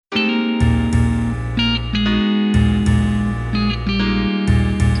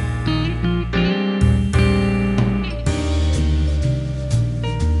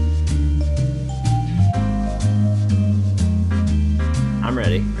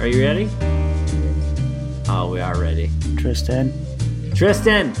Are you ready? Oh, we are ready. Tristan,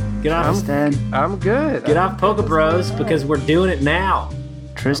 get off. Tristan. I'm good. Get off Poké Bros because we're doing it now.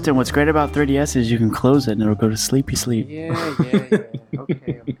 Tristan, what's great about 3DS is you can close it and it'll go to sleepy sleep. Yeah.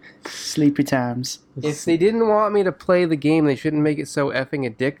 Okay. Sleepy times. If they didn't want me to play the game, they shouldn't make it so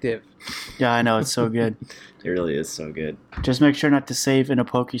effing addictive. Yeah, I know, it's so good. It really is so good. Just make sure not to save in a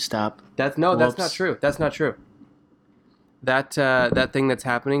Pokestop. That's not true. That's not true. That thing that's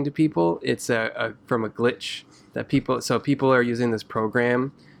happening to people, it's from a glitch that people are using this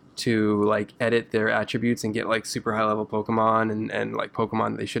program to like edit their attributes and get like super high level Pokemon and like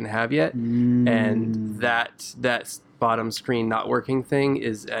Pokemon they shouldn't have yet. And that bottom screen not working thing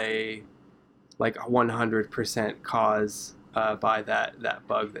is a 100% cause by that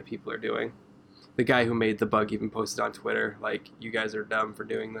bug that people are doing. The guy who made the bug even posted on Twitter, like, you guys are dumb for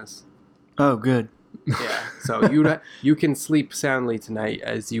doing this. Oh, good. Yeah, so you can sleep soundly tonight,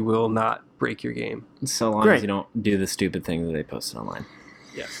 as you will not break your game. So long as you don't do the stupid thing that they posted online.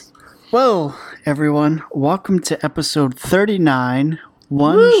 Yes. Well, everyone, welcome to episode 39.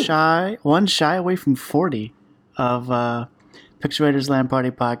 One shy away from 40 of Pixel Raiders LAN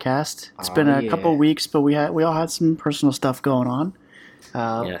Party podcast. It's been a couple weeks, but we all had some personal stuff going on.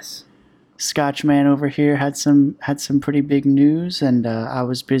 Yes. Scotchman over here had some pretty big news, and I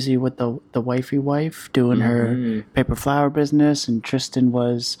was busy with the wifey wife doing her paper flower business, and Tristan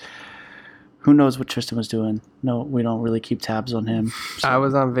was, who knows what Tristan was doing. No, we don't really keep tabs on him. So. I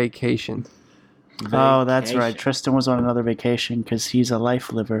was on vacation. Oh, that's right. Tristan was on another vacation because he's a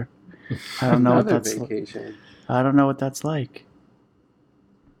life liver. I don't know what that's vacation. I don't know what that's like.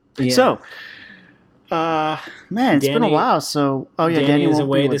 Yeah. So, man, it's been a while. So, Danny is won't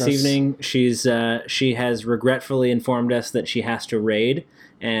away be with this us. evening. She has regretfully informed us that she has to raid.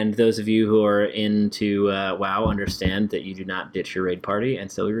 And those of you who are into WoW understand that you do not ditch your raid party,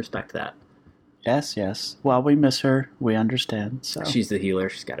 and so we respect that. Yes. While we miss her, we understand. So She's the healer.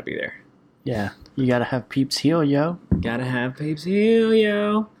 She's got to be there. yeah, you gotta have peeps heal, yo. Gotta have peeps heal,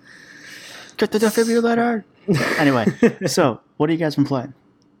 yo. Get the defibrillator. Anyway, so what have you guys been playing?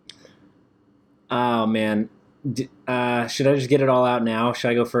 Oh, man. Should I just get it all out now? Should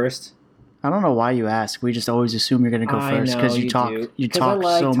I go first? I don't know why you ask. We just always assume you're gonna go first because you talk. Do. You talk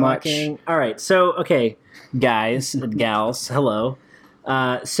so much. All right, so okay, guys and gals, hello.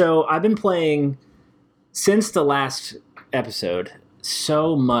 So I've been playing since the last episode.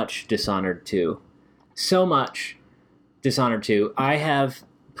 So much Dishonored 2. I have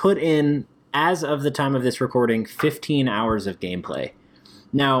put in, as of the time of this recording, 15 hours of gameplay.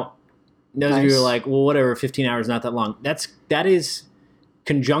 Now, those of you are like, well, whatever, 15 hours, not that long. That is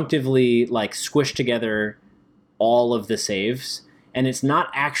conjunctively like squished together all of the saves, and it's not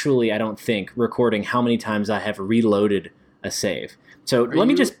actually, I don't think, recording how many times I have reloaded a save. So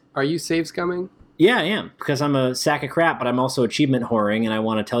Are you save scumming? Yeah, I am, because I'm a sack of crap, but I'm also achievement whoring, and I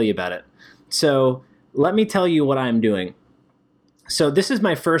want to tell you about it. So let me tell you what I'm doing. So this is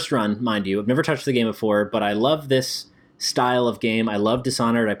my first run, mind you. I've never touched the game before, but I love this style of game. I love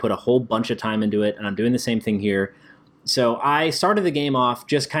Dishonored. I put a whole bunch of time into it, and I'm doing the same thing here. So I started the game off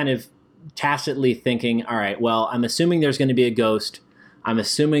just kind of tacitly thinking, all right, well, I'm assuming there's going to be a ghost. I'm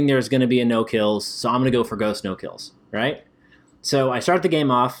assuming there's going to be a no kills, so I'm going to go for ghost no kills, right? So I start the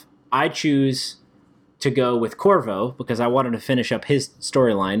game off. I choose to go with Corvo because I wanted to finish up his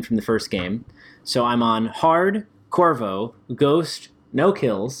storyline from the first game. So I'm on hard, Corvo, ghost, no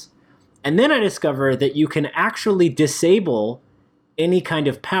kills. And then I discover that you can actually disable any kind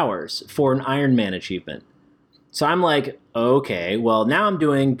of powers for an Iron Man achievement. So I'm like, okay, well, now I'm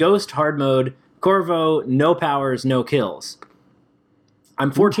doing ghost, hard mode, Corvo, no powers, no kills.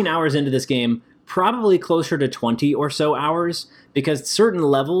 I'm 14 hours into this game, probably closer to 20 or so hours, because certain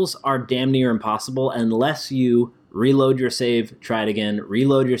levels are damn near impossible unless you reload your save, try it again,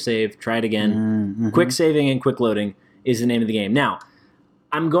 reload your save, try it again. Mm-hmm. Quick saving and quick loading is the name of the game. Now,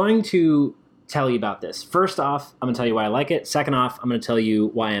 I'm going to tell you about this. First off, I'm going to tell you why I like it. Second off, I'm going to tell you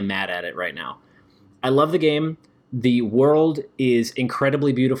why I'm mad at it right now. I love the game. The world is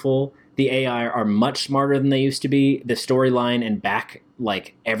incredibly beautiful. The AI are much smarter than they used to be. The storyline and back,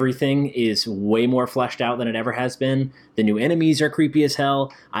 like, everything is way more fleshed out than it ever has been. The new enemies are creepy as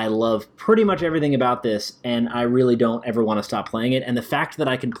hell. I love pretty much everything about this, and I really don't ever want to stop playing it. And the fact that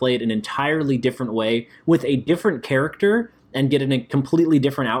I can play it an entirely different way with a different character and get a completely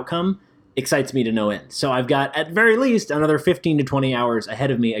different outcome excites me to no end. So I've got, at very least, another 15 to 20 hours ahead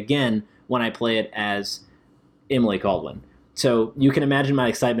of me again when I play it as Emily Caldwin. So you can imagine my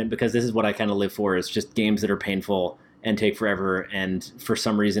excitement, because this is what I kind of live for, is just games that are painful and take forever, and for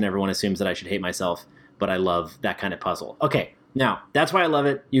some reason everyone assumes that I should hate myself, but I love that kind of puzzle. Okay, Now, that's why I love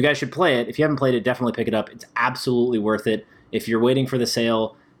it. You guys should play it. If you haven't played it, definitely pick it up. It's absolutely worth it. If you're waiting for the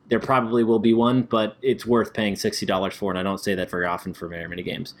sale, there probably will be one, but it's worth paying $60 for, and I don't say that very often for very many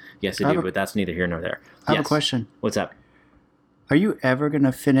games. Yes, I do, but that's neither here nor there. I have a question. What's up? Are you ever going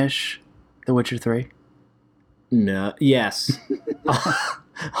to finish The Witcher 3? No. Yes.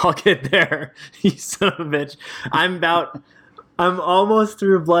 I'll get there, you son of a bitch. I'm almost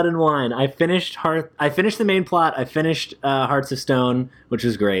through Blood and Wine. I finished the main plot. I finished Hearts of Stone, which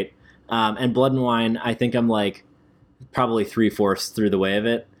was great. And Blood and Wine, I think I'm like probably 3/4 through the way of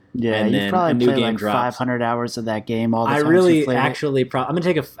it. Yeah, and you probably played like drops. 500 hours of that game. All the I times really you played actually.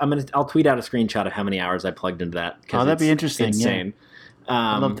 I'll tweet out a screenshot of how many hours I plugged into that. Oh, that'd be interesting. Insane.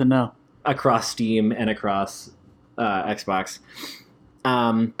 Yeah. I'd love to know. Across Steam and across Xbox.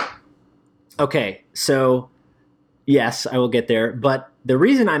 Okay, so yes, I will get there. But the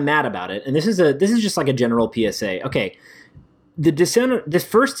reason I'm mad about it, and this is just like a general PSA. Okay, the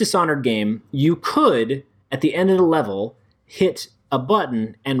first Dishonored game, you could at the end of the level hit a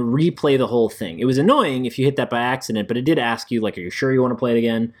button and replay the whole thing. It was annoying if you hit that by accident, but it did ask you, like, are you sure you want to play it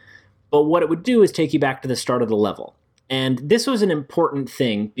again? But what it would do is take you back to the start of the level. And this was an important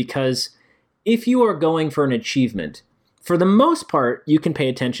thing because if you are going for an achievement, for the most part, you can pay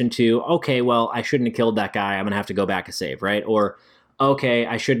attention to, okay, well, I shouldn't have killed that guy. I'm going to have to go back and save, right? Or, okay,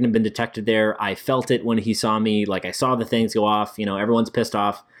 I shouldn't have been detected there. I felt it when he saw me. Like, I saw the things go off. Everyone's pissed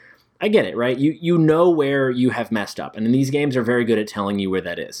off. I get it, right? You know where you have messed up. And these games are very good at telling you where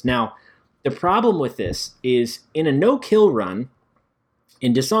that is. Now, the problem with this is in a no-kill run,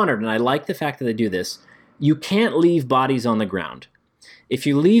 in Dishonored, and I like the fact that they do this, you can't leave bodies on the ground. If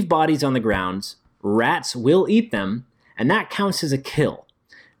you leave bodies on the ground, rats will eat them, and that counts as a kill.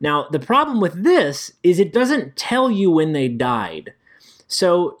 Now, the problem with this is it doesn't tell you when they died.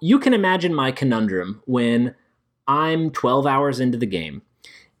 So you can imagine my conundrum when I'm 12 hours into the game,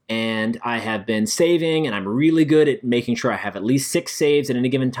 and I have been saving, and I'm really good at making sure I have at least 6 saves at any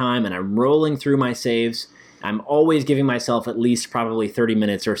given time, and I'm rolling through my saves. I'm always giving myself at least probably 30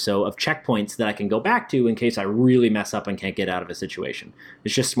 minutes or so of checkpoints that I can go back to in case I really mess up and can't get out of a situation.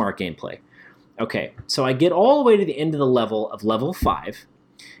 It's just smart gameplay. Okay, so I get all the way to the end of the level of level 5,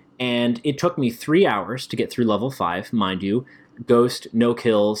 and it took me 3 hours to get through level 5, mind you. Ghost, no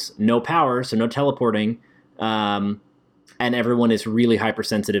kills, no power, so no teleporting, and everyone is really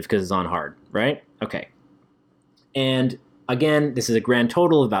hypersensitive because it's on hard, right? Okay. And again, this is a grand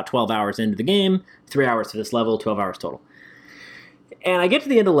total of about 12 hours into the game, 3 hours for this level, 12 hours total. And I get to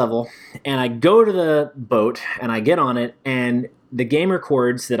the end of the level, and I go to the boat, and I get on it, and the game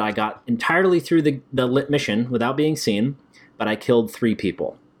records that I got entirely through the lit mission without being seen, but I killed 3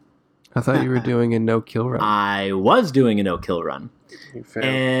 people. I thought you were doing a no-kill run. I was doing a no-kill run. You failed.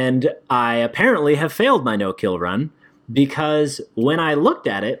 And I apparently have failed my no-kill run because when I looked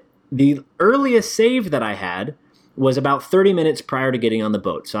at it, the earliest save that I had was about 30 minutes prior to getting on the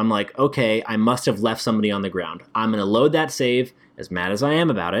boat. So I'm like, okay, I must have left somebody on the ground. I'm going to load that save, as mad as I am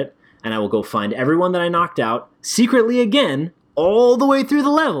about it, and I will go find everyone that I knocked out, secretly again, all the way through the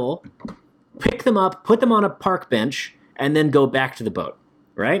level, pick them up, put them on a park bench, and then go back to the boat,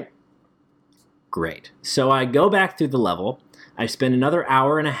 right? Great. So I go back through the level. I spend another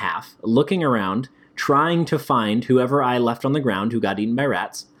hour and a half looking around, trying to find whoever I left on the ground who got eaten by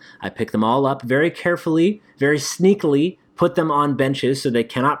rats. I pick them all up very carefully, very sneakily, put them on benches so they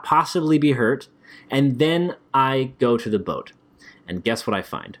cannot possibly be hurt, and then I go to the boat. And guess what I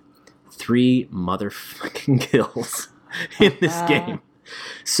find? 3 motherfucking kills in this game.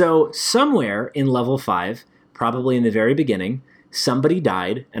 So somewhere in level 5, probably in the very beginning, somebody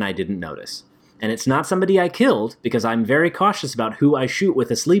died and I didn't notice. And it's not somebody I killed because I'm very cautious about who I shoot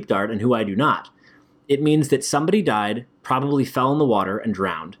with a sleep dart and who I do not. It means that somebody died, probably fell in the water and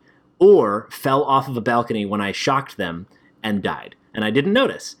drowned, or fell off of a balcony when I shocked them and died. And I didn't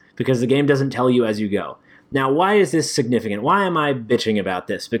notice because the game doesn't tell you as you go. Now, why is this significant? Why am I bitching about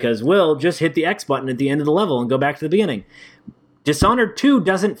this? Because Will just hit the X button at the end of the level and go back to the beginning. Dishonored 2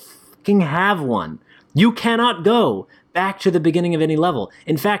 doesn't fucking have one. You cannot go back to the beginning of any level.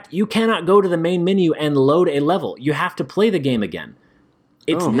 In fact, you cannot go to the main menu and load a level. You have to play the game again.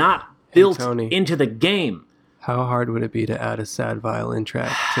 It's not built into the game. How hard would it be to add a sad violin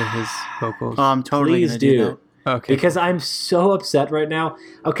track to his vocals? Oh, I'm totally Please do. that. Okay. Because I'm so upset right now.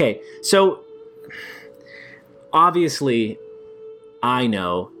 Okay, so obviously, I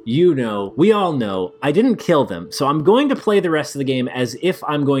know, you know, we all know, I didn't kill them. So I'm going to play the rest of the game as if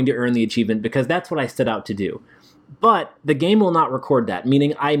I'm going to earn the achievement because that's what I set out to do. But the game will not record that,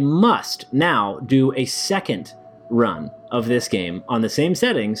 meaning I must now do a second run of this game on the same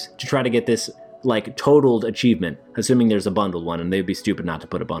settings to try to get this like totaled achievement, assuming there's a bundled one, and they'd be stupid not to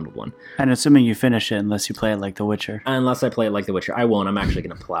put a bundled one. And assuming you finish it, unless you play it like The Witcher. Unless I play it like The Witcher. I won't. I'm actually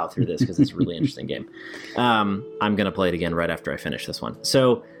going to plow through this because it's a really interesting game. I'm going to play it again right after I finish this one.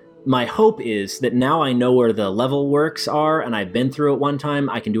 So my hope is that now I know where the level works are, and I've been through it one time,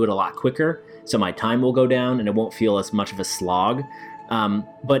 I can do it a lot quicker, so my time will go down, and it won't feel as much of a slog.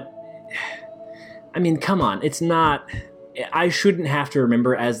 But, I mean, come on. It's not... I shouldn't have to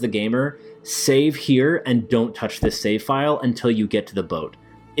remember as the gamer, save here and don't touch this save file until you get to the boat.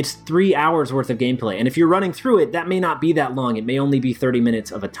 It's 3 hours worth of gameplay, and if you're running through it, that may not be that long. It may only be 30 minutes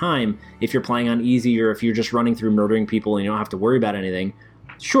of a time if you're playing on easy, or if you're just running through murdering people and you don't have to worry about anything.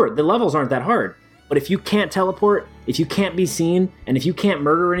 Sure, the levels aren't that hard, but if you can't teleport, if you can't be seen, and if you can't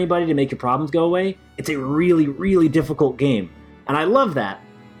murder anybody to make your problems go away, it's a really, really difficult game. And I love that.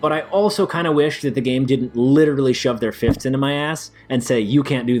 But I also kind of wish that the game didn't literally shove their fists into my ass and say, you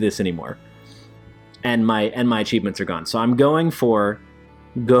can't do this anymore. And my achievements are gone. So I'm going for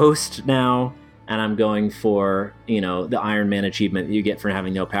Ghost now, and I'm going for, the Iron Man achievement that you get for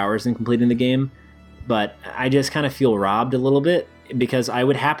having no powers and completing the game. But I just kind of feel robbed a little bit, because I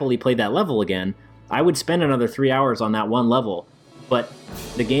would happily play that level again. I would spend another 3 hours on that one level. But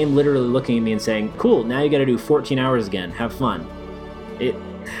the game literally looking at me and saying, cool, now you got to do 14 hours again. Have fun.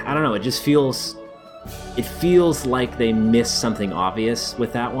 I don't know, it just feels like they missed something obvious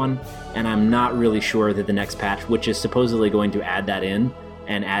with that one, and I'm not really sure that the next patch, which is supposedly going to add that in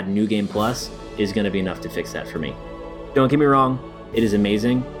and add New Game Plus, is going to be enough to fix that for me. Don't get me wrong, it is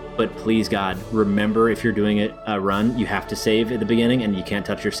amazing, but please God, remember if you're doing a run, you have to save at the beginning, and you can't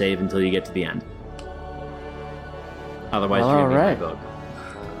touch your save until you get to the end. Otherwise, you're going to be in my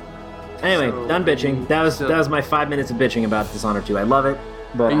boat. Anyway, done bitching. That was my 5 minutes of bitching about Dishonored 2. I love it.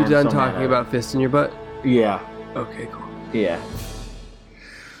 But are you done talking about fist in your butt? Yeah. Okay, cool. Yeah.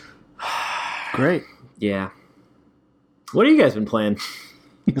 Great. Yeah. What have you guys been playing?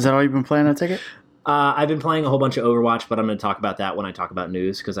 Is that all you've been playing, I take it? I've been playing a whole bunch of Overwatch, but I'm going to talk about that when I talk about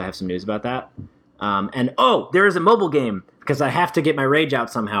news, because I have some news about that. There is a mobile game, because I have to get my rage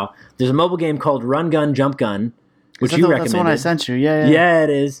out somehow. There's a mobile game called Run Gun Jump Gun, which you recommended. That's the one I sent you. Yeah. Yeah, it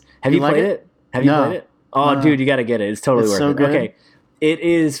is. Have you played it? Have you played it? Oh, No. Dude, you got to get it. It's totally worth so it. Good. Okay. It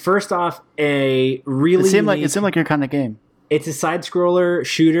is, first off, a really... It seemed like your kind of game. It's a side-scroller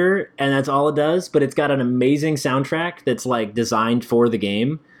shooter, and that's all it does, but it's got an amazing soundtrack that's, designed for the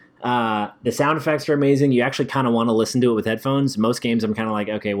game. The sound effects are amazing. You actually kind of want to listen to it with headphones. Most games, I'm kind of like,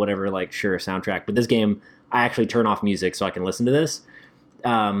 okay, whatever, sure, soundtrack. But this game, I actually turn off music so I can listen to this.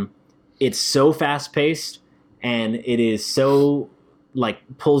 It's so fast-paced, and it is so,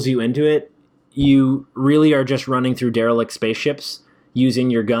 pulls you into it. You really are just running through derelict spaceships, using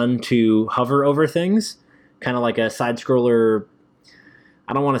your gun to hover over things, kind of like a side-scroller.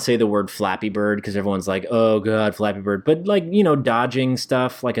 I don't want to say the word Flappy Bird, because everyone's like, oh god, Flappy Bird. But dodging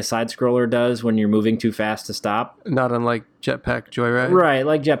stuff like a side-scroller does when you're moving too fast to stop. Not unlike Jetpack Joyride? Right,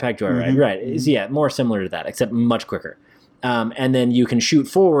 like Jetpack Joyride, right. It's, more similar to that, except much quicker. And then you can shoot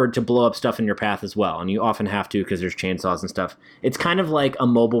forward to blow up stuff in your path as well, and you often have to because there's chainsaws and stuff. It's kind of like a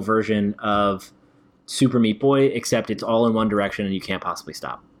mobile version of Super Meat Boy, except it's all in one direction and you can't possibly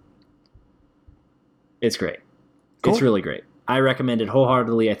stop. It's great. Cool. It's really great. I recommend it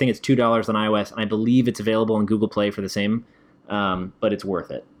wholeheartedly. I think it's $2 on iOS, and I believe it's available on Google Play for the same, but it's worth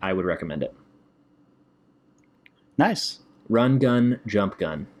it. I would recommend it. Nice. Run Gun, Jump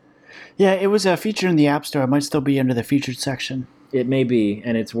Gun. Yeah, it was a feature in the App Store. It might still be under the featured section. It may be,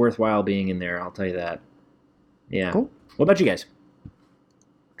 and it's worthwhile being in there, I'll tell you that. Yeah. Cool. What about you guys?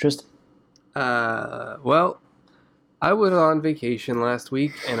 Tristan? Well, I was on vacation last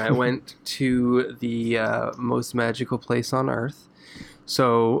week, and I went to the most magical place on Earth.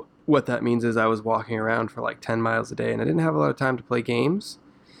 So what that means is I was walking around for 10 miles a day, and I didn't have a lot of time to play games.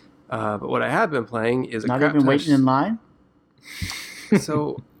 But what I have been playing is not even waiting in line.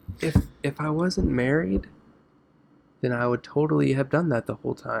 So if I wasn't married, then I would totally have done that the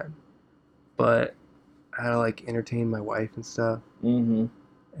whole time. But I had to entertain my wife and stuff. Mm-hmm.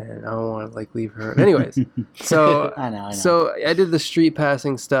 And I don't want to leave her. Anyways, so I know. So I did the street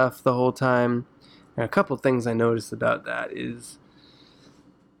passing stuff the whole time. And a couple things I noticed about that is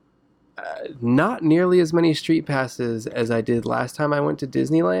not nearly as many street passes as I did last time I went to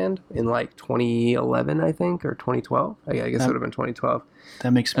Disneyland in 2011, I think, or 2012. I guess it would have been 2012.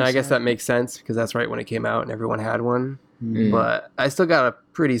 That makes sense. And I guess that makes sense because that's right when it came out and everyone had one. Mm. But I still got a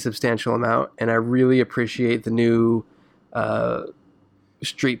pretty substantial amount, and I really appreciate the new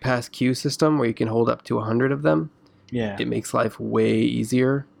street pass queue system where you can hold up to 100 of them. Yeah. It makes life way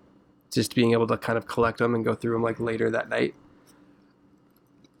easier just being able to kind of collect them and go through them later that night.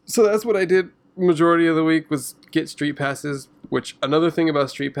 So that's what I did majority of the week was get street passes, which another thing about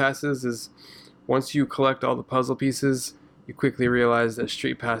street passes is once you collect all the puzzle pieces, you quickly realize that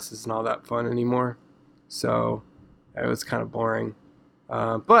street pass isn't all that fun anymore. So it was kind of boring.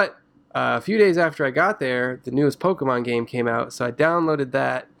 But a few days after I got there, the newest Pokemon game came out, so I downloaded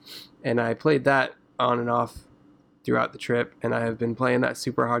that, and I played that on and off throughout the trip, and I have been playing that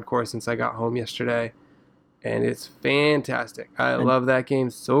super hardcore since I got home yesterday, and it's fantastic. I love that game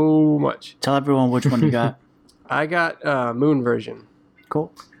so much. Tell everyone which one you got. I got Moon version.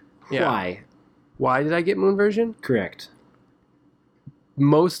 Cool. Yeah. Why did I get Moon version? Correct.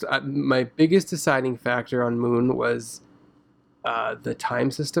 My biggest deciding factor on Moon was the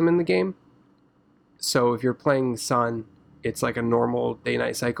time system in the game. So if you're playing Sun, it's like a normal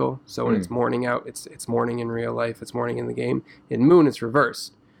day-night cycle. So when it's morning out, it's morning in real life. It's morning in the game. In Moon, it's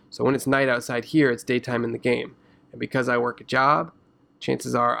reversed. So when it's night outside here, it's daytime in the game. And because I work a job,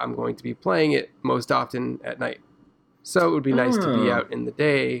 chances are I'm going to be playing it most often at night. So it would be nice to be out in the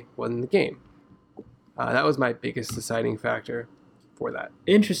day when in the game. That was my biggest deciding factor for that.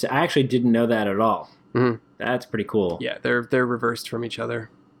 Interesting. I actually didn't know that at all. Mm-hmm. That's pretty cool. Yeah, they're reversed from each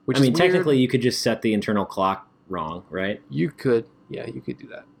other. Which I mean, is technically, weird. you could just set the internal clock wrong, right? You could do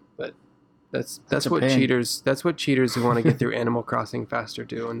that. But that's a what pain. cheaters who want to get through Animal Crossing faster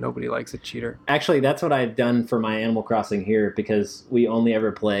do, and nobody likes a cheater. Actually, that's what I've done for my Animal Crossing here because we only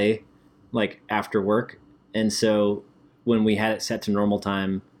ever play like after work, and so when we had it set to normal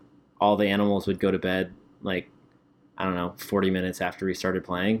time, all the animals would go to bed like, I don't know, 40 minutes after we started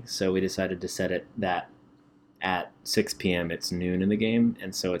playing. So we decided to set it that at 6 p.m. it's noon in the game,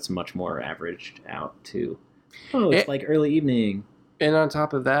 and so it's much more averaged out to, it's like early evening. And on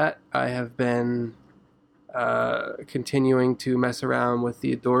top of that, I have been continuing to mess around with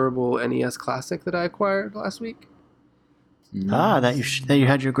the adorable NES Classic that I acquired last week. That you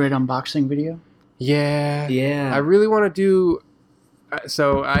had your great unboxing video. Yeah. I really want to do.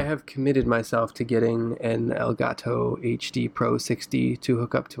 So I have committed myself to getting an Elgato HD Pro 60 to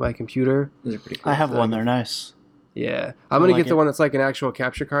hook up to my computer. Those are pretty cool. I have one. They're nice. Yeah, I'm gonna get the one that's like an actual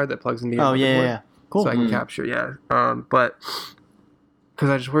capture card that plugs into your Oh motherboard, yeah. Cool. so I can capture. Yeah, but because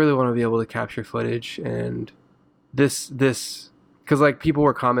I just really want to be able to capture footage, and this because like people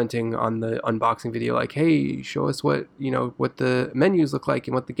were commenting on the unboxing video, like, "Hey, show us what the menus look like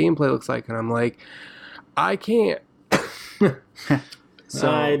and what the gameplay looks like," and I'm like, I can't. So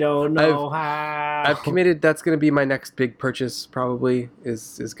I don't know how. I've committed. That's going to be my next big purchase. Probably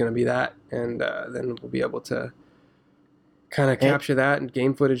is going to be that, and then we'll be able to kind of capture that and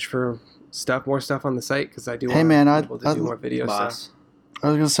game footage for more stuff on the site because I do want to be able to do more video stuff. I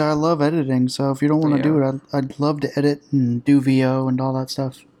was gonna say I love editing, so if you don't want to do it, I'd love to edit and do VO and all that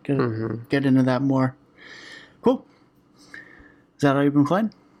stuff. Get into that more. Cool. Is that all you've been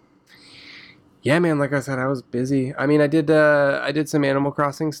playing? Yeah, man. Like I said, I was busy. I mean, I did some Animal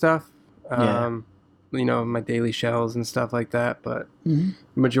Crossing stuff. My daily shells and stuff like that. But the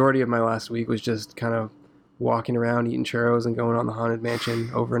majority of my last week was just kind of walking around, eating churros, and going on the Haunted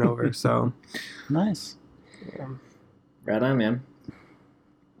Mansion over and over. So nice. Yeah. Right on, man.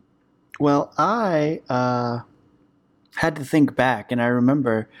 Well, I had to think back, and I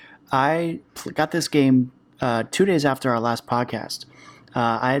remember I got this game 2 days after our last podcast.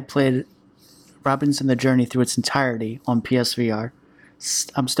 I had played Robinson the Journey through its entirety on PSVR.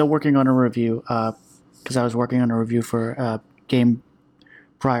 I'm still working on a review because I was working on a review for a game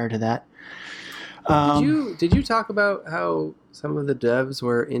prior to that. Did you talk about how some of the devs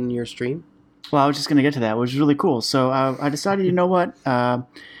were in your stream? Well, I was just going to get to that, which is really cool. So I decided, you know what?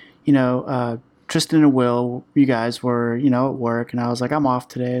 Tristan and Will, you guys were, at work, and I was like, I'm off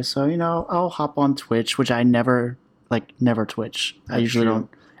today, so I'll hop on Twitch, which I never Twitch. I usually don't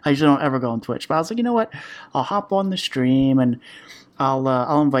ever go on Twitch, but I was like, you know what? I'll hop on the stream and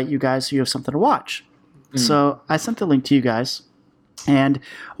I'll invite you guys so you have something to watch. So I sent the link to you guys. And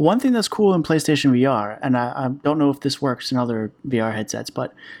one thing that's cool in PlayStation VR, and I don't know if this works in other VR headsets,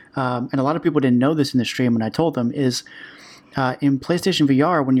 but and a lot of people didn't know this in the stream when I told them, is in PlayStation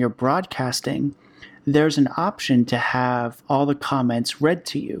VR, when you're broadcasting, there's an option to have all the comments read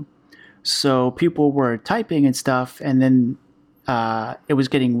to you. So people were typing and stuff, and then it was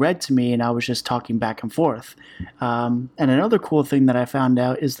getting read to me, and I was just talking back and forth. And another cool thing that I found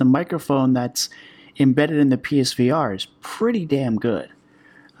out is the microphone that's embedded in the PSVR is pretty damn good.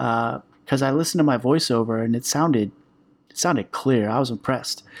 Because I listened to my voiceover, and it sounded clear. I was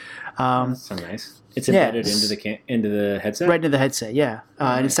impressed. That's so nice. It's embedded into the headset? Right into the headset, yeah.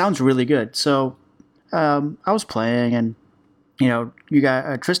 And it sounds really good. So I was playing, and you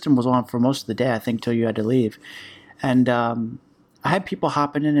guys, Tristan was on for most of the day, I think, till you had to leave. And I had people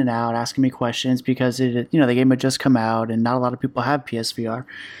hopping in and out, asking me questions because the game had just come out and not a lot of people have PSVR.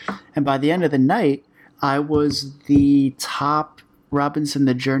 And by the end of the night, I was the top Robinson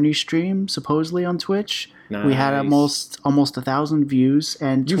the Journey stream supposedly on Twitch. Nice. We had almost 1,000 views,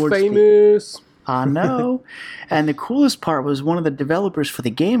 and You towards famous. I know. And the coolest part was one of the developers for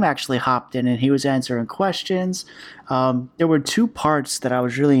the game actually hopped in and he was answering questions. There were 2 parts that I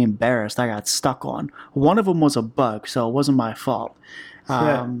was really embarrassed I got stuck on. One of them was a bug, so it wasn't my fault.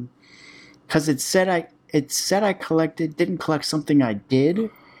 Because it said I didn't collect something I did,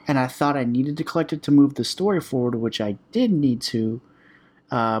 and I thought I needed to collect it to move the story forward, which I did need to.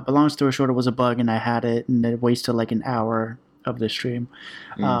 But long story short, it was a bug and I had it, and it wasted like an hour of the stream.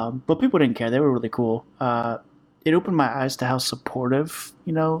 But people didn't care. They were really cool. It opened my eyes to how supportive,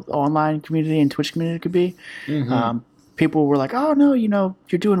 the online community and Twitch community could be. Mm-hmm. People were like, oh, no,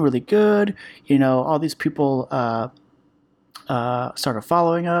 you're doing really good. All these people started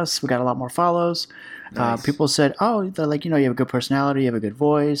following us. We got a lot more follows. Nice. People said, oh, they're like, you have a good personality, you have a good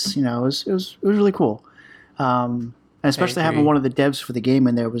voice. It was really cool. And especially having one of the devs for the game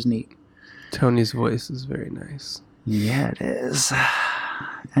in there was neat. Tony's voice is very nice. Yeah, it is.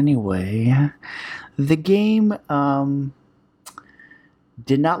 Anyway, the game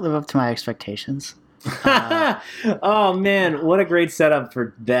did not live up to my expectations. Oh man, what a great setup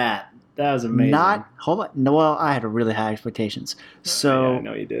for that. That was amazing. Hold on. No, well, I had really high expectations. So yeah, I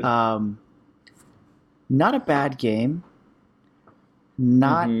know you did. Not a bad game.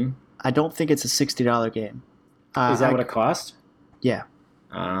 I don't think it's a $60 game. Is that what it cost? Yeah.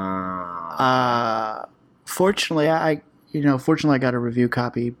 Fortunately, I got a review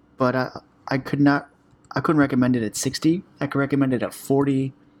copy, but I couldn't recommend it at 60. I could recommend it at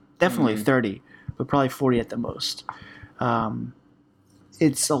 40, definitely 30, but probably 40 at the most.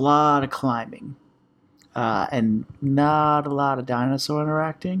 It's a lot of climbing, and not a lot of dinosaur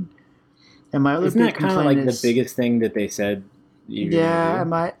interacting. And my other isn't that kind of like the biggest thing that they said? Yeah, and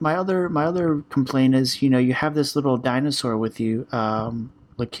my other complaint is you have this little dinosaur with you,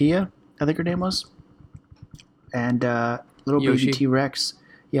 Lakia, I think her name was, and little Yoshi. baby T-Rex,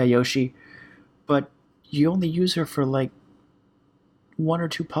 yeah, Yoshi, but you only use her for like 1 or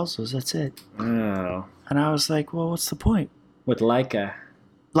 2 puzzles. That's it. Oh, and I was like, well, what's the point? with Leica.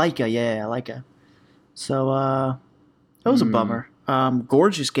 Yeah, Leica. So that was a bummer.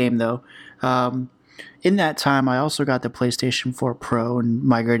 Gorgeous game though. In that time, I also got the PlayStation 4 Pro and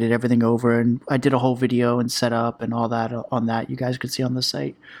migrated everything over, and I did a whole video and setup and all that on that. You guys could see on the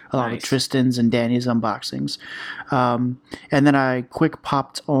site, along with Tristan's and Danny's unboxings. And then I quick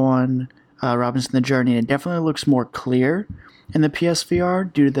popped on Robinson the Journey, and it definitely looks more clear in the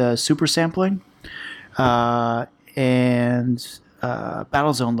PSVR due to the super sampling. And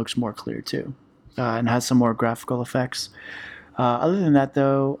Battlezone looks more clear too, and has some more graphical effects. Other than that,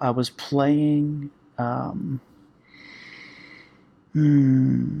 though, I was playing Animal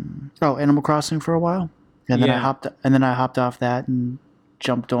Crossing for a while, and then I hopped off that and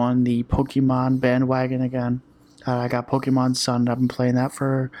jumped on the Pokemon bandwagon again. I got Pokemon Sun. I've been playing that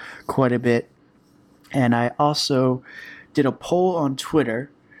for quite a bit, and I also did a poll on Twitter,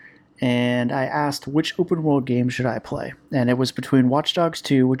 and I asked which open world game should I play, and it was between Watch Dogs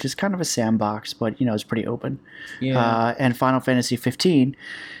 2, which is kind of a sandbox, but it's pretty open, and Final Fantasy 15,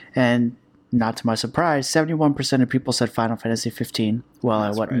 and not to my surprise, 71% of people said Final Fantasy 15. Well,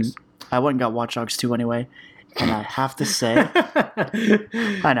 I went and got Watch Dogs 2 anyway, and I have to say,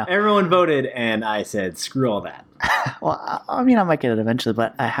 I know Everyone voted, and I said, screw all that. Well, I mean, I might get it eventually,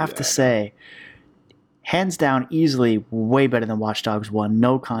 but I have to say, hands down, easily way better than Watch Dogs 1,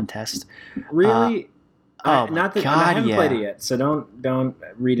 no contest. Really? I haven't played it yet, so don't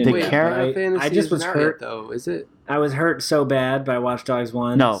read into it. I just was hurt though. Is it? I was hurt so bad by Watch Dogs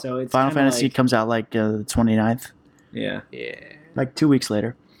 1. No, so it's Final Fantasy comes out like the 29th. Yeah. Like 2 weeks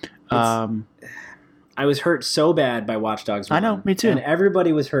later. I was hurt so bad by Watch Dogs 1. I know, me too. And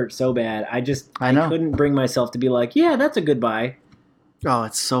everybody was hurt so bad. I couldn't bring myself to be like, yeah, that's a good buy. Oh,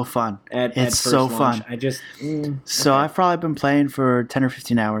 it's so fun. It's so fun. So I've probably been playing for 10 or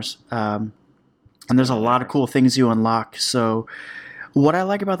 15 hours. And there's a lot of cool things you unlock. So what I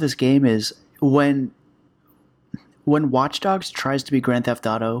like about this game is when Watch Dogs tries to be Grand Theft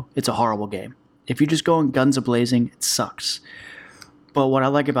Auto, it's a horrible game. If you just go in guns a-blazing, it sucks. But what I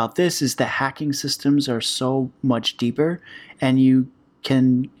like about this is the hacking systems are so much deeper, and you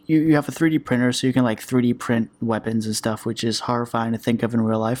have a 3D printer, so you can like 3D print weapons and stuff, which is horrifying to think of in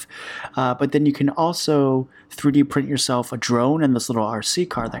real life. But then you can also 3D print yourself a drone and this little RC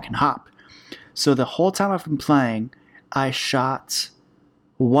car that can hop. So the whole time I've been playing, I shot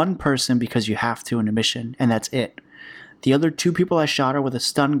one person because you have to in a mission, and that's it. The other 2 people I shot are with a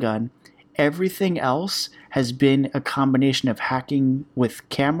stun gun. Everything else has been a combination of hacking with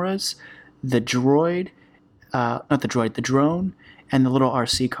cameras, the drone, and the little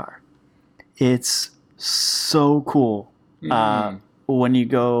RC car. It's so cool when you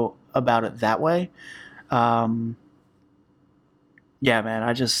go about it that way. Yeah,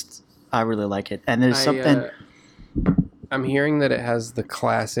 man, I really like it. And there's something. I'm hearing that it has the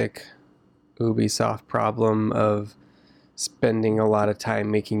classic Ubisoft problem of spending a lot of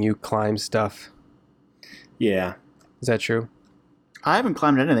time making you climb stuff. Yeah. Is that true? I haven't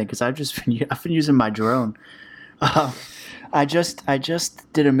climbed anything because I've been using my drone. I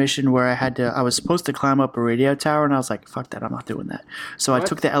just did a mission where I was supposed to climb up a radio tower, and I was like, "Fuck that! I'm not doing that." So I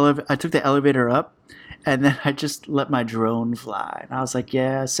took the elevator up, and then I just let my drone fly. And I was like,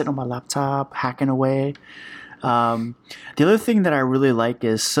 "Yeah," sitting on my laptop, hacking away. The other thing that I really like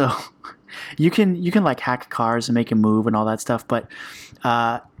is so you can like hack cars and make them move and all that stuff, but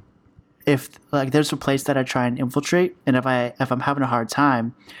if like there's a place that I try and infiltrate, and if I'm having a hard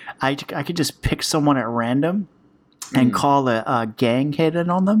time, I could just pick someone at random and call a gang hit in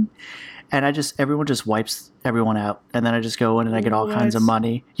on them, and everyone just wipes everyone out, and then I just go in and I get all kinds of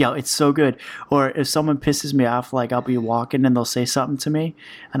money. Yo, it's so good. Or if someone pisses me off, like I'll be walking and they'll say something to me,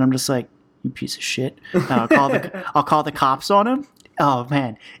 and I'm just like, "You piece of shit," and I'll call the cops on him. Oh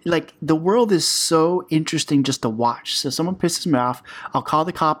man, like the world is so interesting just to watch. So someone pisses me off, I'll call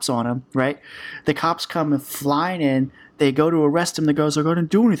the cops on him, right? The cops come flying in, they go to arrest him, the girls are, "I didn't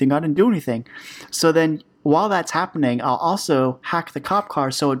do anything. So then while that's happening, I'll also hack the cop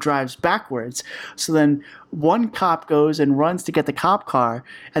car so it drives backwards. So then one cop goes and runs to get the cop car,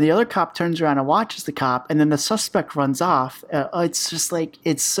 and the other cop turns around and watches the cop, and then the suspect runs off. It's just like,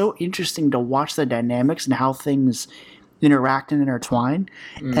 it's so interesting to watch the dynamics and how things interact and intertwine,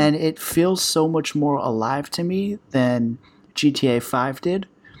 and it feels so much more alive to me than GTA 5 did.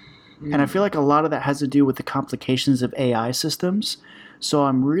 And I feel like a lot of that has to do with the complications of AI systems. So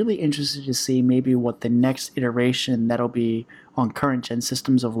I'm really interested to see maybe what the next iteration that'll be on current gen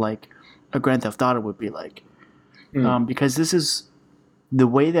systems of like a Grand Theft Auto would be like. Because this is the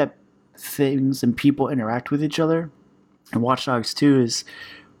way that things and people interact with each other, and Watch Dogs 2 is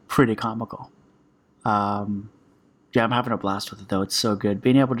pretty comical. Yeah, I'm having a blast with it though. It's so good.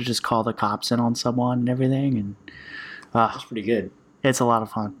 Being able to just call the cops in on someone and everything, and that's pretty good. It's a lot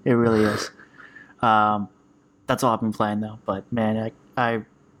of fun. It really is. That's all I've been playing though. But man, I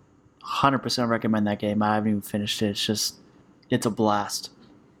 100% recommend that game. I haven't even finished it. It's a blast.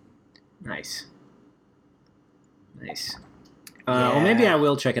 Nice. Well, maybe I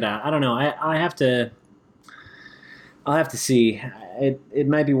will check it out. I don't know. I'll have to see. It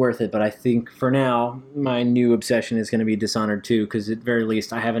might be worth it, but I think for now, my new obsession is going to be Dishonored 2, because at very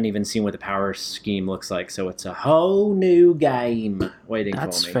least, I haven't even seen what the power scheme looks like, so it's a whole new game waiting for me.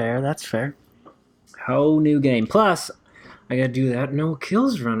 That's fair. Whole new game. Plus, I got to do that no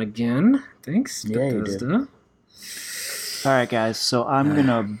kills run again. Thanks, Bethesda. You do. All right, guys, so I'm going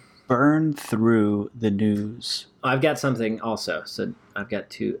to burn through the news. I've got something also, so I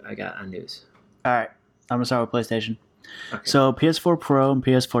got a news. All right, I'm going to start with PlayStation. Okay. So PS4 Pro and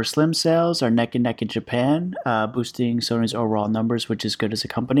PS4 Slim sales are neck and neck in Japan, boosting Sony's overall numbers, which is good as a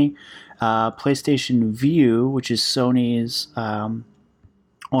company. PlayStation Vue, which is Sony's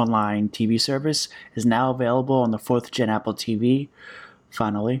online TV service, is now available on the 4th gen Apple TV,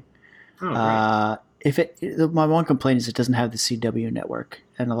 finally. Oh, great. My one complaint is it doesn't have the CW network,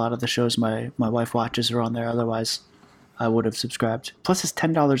 and a lot of the shows my wife watches are on there. Otherwise, I would have subscribed. Plus, it's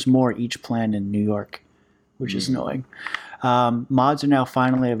 $10 more each plan in New York, which is annoying. Mods are now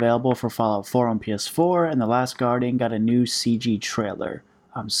finally available for Fallout 4 on PS4, and The Last Guardian got a new CG trailer.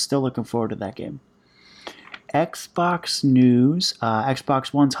 I'm still looking forward to that game. Xbox news.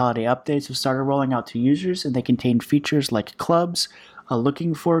 Xbox One's holiday updates have started rolling out to users, and they contain features like clubs, a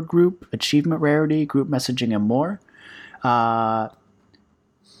looking for group, achievement rarity, group messaging, and more.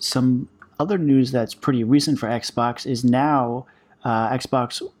 Some other news that's pretty recent for Xbox is now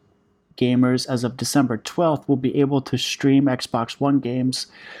Xbox gamers as of December 12th will be able to stream Xbox One games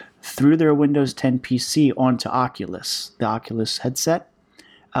through their Windows 10 PC onto Oculus, the Oculus headset,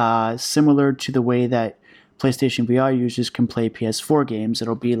 similar to the way that PlayStation VR users can play PS4 games.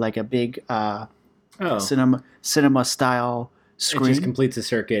 It'll be like a big cinema style screen. It just completes a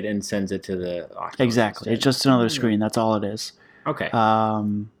circuit and sends it to the Oculus. Exactly. Instead. It's just another screen. That's all it is. Okay.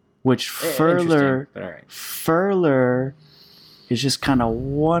 Which further is just kind of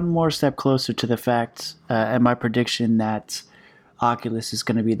one more step closer to the fact, and my prediction that Oculus is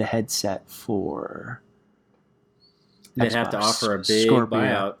going to be the headset for They'd have to offer a big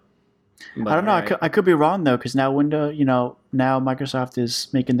buyout. But I don't know. all right. I could be wrong though, because now now Microsoft is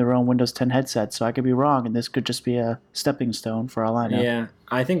making their own Windows 10 headset, so I could be wrong, and this could just be a stepping stone for all I know. Yeah,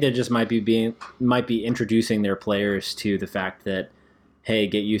 I think they just might be introducing their players to the fact that, hey,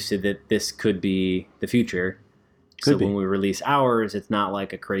 get used to that. This could be the future. Could so be. when we release ours, it's not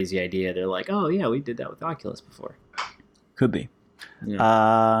like a crazy idea. They're like, oh yeah, we did that with Oculus before. Could be. Yeah.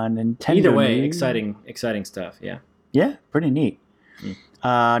 Nintendo. Either way, news. exciting stuff. Yeah. Yeah, pretty neat.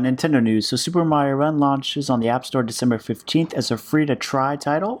 Nintendo news. So Super Mario Run launches on the App Store December 15th as a free-to-try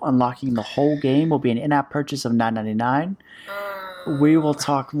title. Unlocking the whole game will be an in-app purchase of $9.99. We will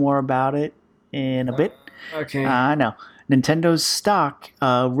talk more about it in a bit. Okay. I know. Nintendo's stock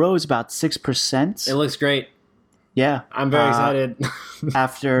rose about 6%. It looks great. Yeah. I'm very excited.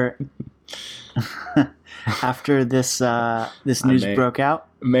 After this news broke out.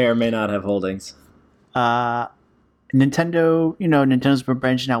 May or may not have holdings. Nintendo's been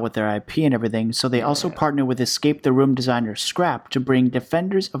branching out with their IP and everything, so they also partnered with Escape the Room designer Scrap to bring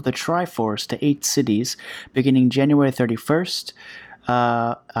Defenders of the Triforce to 8 cities, beginning January 31st.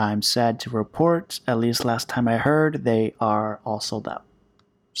 I'm sad to report, at least last time I heard, they are all sold out.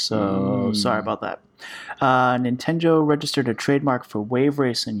 So, sorry about that. Nintendo registered a trademark for Wave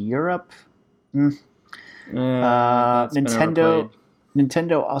Race in Europe. That's been overplayed.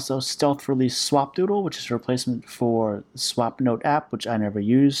 Nintendo also stealth released Swapdoodle, which is a replacement for the SwapNote app, which I never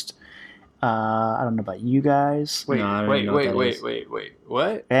used. I don't know about you guys. Wait, No, I don't even know what that is. wait.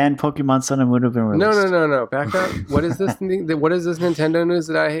 What? And Pokemon Sun and Moon have been released. No. Back up. What is this thing? What is this Nintendo news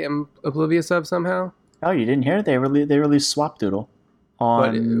that I am oblivious of somehow? Oh, you didn't hear it? They released Swapdoodle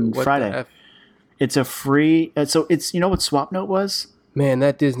on What Friday. the F? It's a free. So it's what SwapNote was. Man,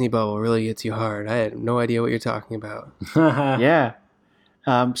 that Disney bubble really hits you hard. I had no idea what you're talking about. Yeah.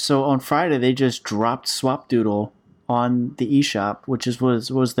 So on Friday they just dropped Swapdoodle on the eShop, which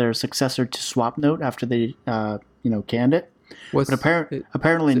was their successor to SwapNote after they canned it. But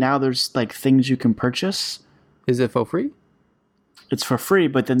apparently now there's like things you can purchase. Is it for free? It's for free,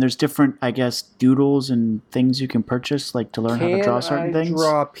 but then there's different, I guess, doodles and things you can purchase, like to learn how to draw certain things.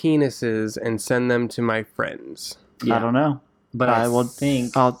 Draw penises and send them to my friends? I don't know. But I will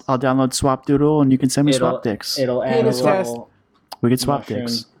think I'll download Swapdoodle and you can send me swap dicks. It'll add Penis a test. level. We could swap mushroom.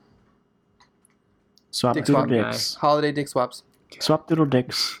 dicks. Swap Dick doodle swap dicks. Holiday dick swaps. Swap doodle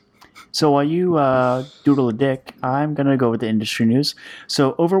dicks. So while you doodle a dick, I'm going to go with the industry news.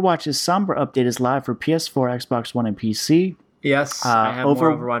 So Overwatch's Sombra update is live for PS4, Xbox One, and PC. Yes, I have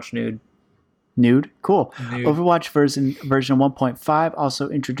more Overwatch nude. Nude? Cool. Nude. Overwatch version 1.5 also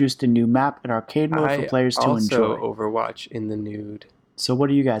introduced a new map and arcade mode for players to enjoy. Overwatch in the nude. So what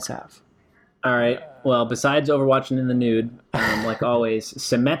do you guys have? All right. Well, besides Overwatch and in the nude, like always,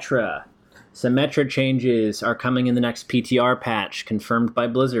 Symmetra. Symmetra changes are coming in the next PTR patch, confirmed by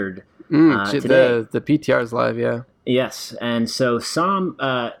Blizzard. Today. The PTR is live, yeah. Yes, and so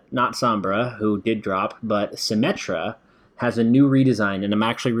not Sombra, who did drop, but Symmetra has a new redesign, and I'm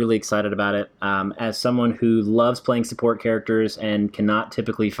actually really excited about it. As someone who loves playing support characters and cannot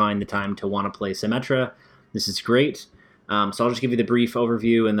typically find the time to want to play Symmetra, this is great. So I'll just give you the brief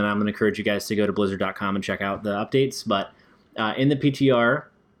overview, and then I'm going to encourage you guys to go to blizzard.com and check out the updates. But in the PTR,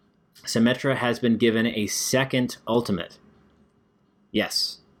 Symmetra has been given a second ultimate.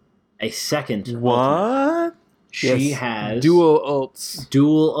 Yes, a second ultimate. What? She has dual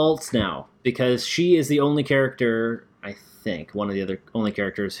ults now, because she is the only character, I think, one of the other only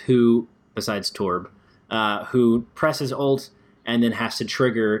characters who, besides Torb, who presses ult and then has to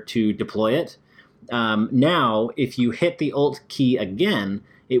trigger to deploy it. Now, if you hit the ult key again,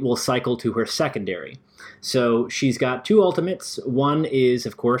 it will cycle to her secondary. So she's got two ultimates. One is,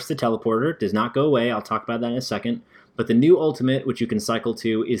 of course, the teleporter. Does not go away. I'll talk about that in a second. But the new ultimate, which you can cycle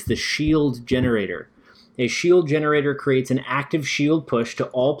to, is the shield generator. A shield generator creates an active shield push to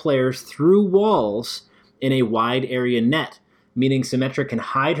all players through walls in a wide area net, meaning Symmetra can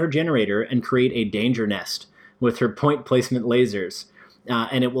hide her generator and create a danger nest with her point placement lasers.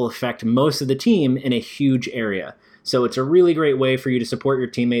 And it will affect most of the team in a huge area. So it's a really great way for you to support your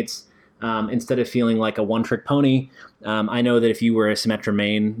teammates instead of feeling like a one-trick pony. I know that if you were a Symmetra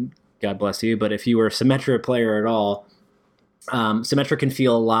main, God bless you, but if you were a Symmetra player at all, Symmetra can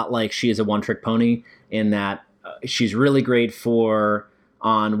feel a lot like she is a one-trick pony in that she's really great for,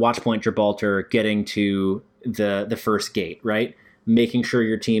 on Watchpoint Gibraltar, getting to the first gate, right? Making sure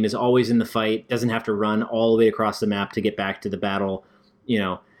your team is always in the fight, doesn't have to run all the way across the map to get back to the battle.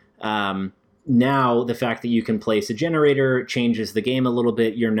 Now the fact that you can place a generator changes the game a little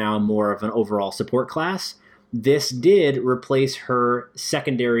bit. You're now more of an overall support class. This did replace her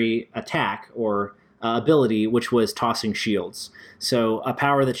secondary attack, or ability, which was tossing shields. So a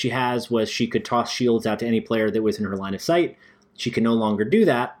power that she has was she could toss shields out to any player that was in her line of sight. She can no longer do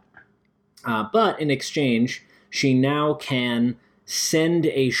that. But in exchange, she now can send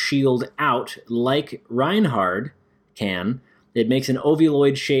a shield out like Reinhard can. It makes an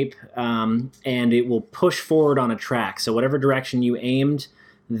ovuloid shape, and it will push forward on a track. So whatever direction you aimed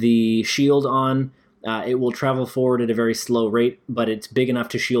the shield on, it will travel forward at a very slow rate, but it's big enough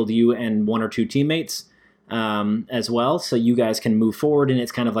to shield you and one or two teammates as well. So you guys can move forward, and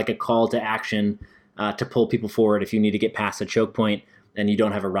it's kind of like a call to action to pull people forward if you need to get past a choke point and you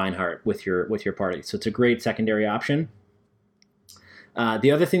don't have a Reinhardt with your party. So it's a great secondary option.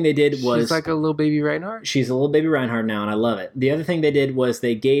 The other thing they did was... She's like a little baby Reinhardt? She's a little baby Reinhardt now, and I love it. The other thing they did was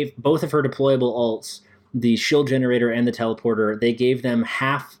they gave both of her deployable ults, the shield generator and the teleporter, they gave them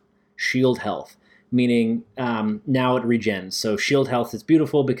half shield health, meaning now it regens. So shield health is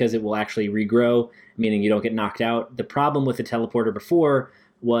beautiful because it will actually regrow, meaning you don't get knocked out. The problem with the teleporter before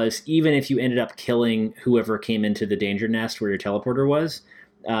was even if you ended up killing whoever came into the danger nest where your teleporter was,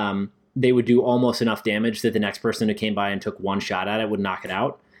 they would do almost enough damage that the next person who came by and took one shot at it would knock it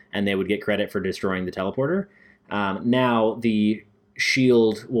out, and they would get credit for destroying the teleporter. Now the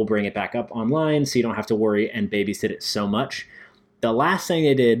shield will bring it back up online, so you don't have to worry and babysit it so much. The last thing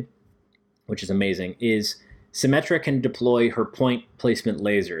they did, which is amazing, is Symmetra can deploy her point placement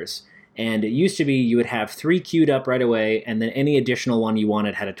lasers. And it used to be you would have 3 queued up right away, and then any additional one you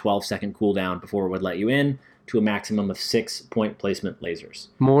wanted had a 12-second cooldown before it would let you in, to a maximum of 6 point placement lasers.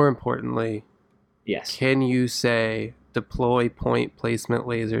 More importantly, yes. Can you say deploy point placement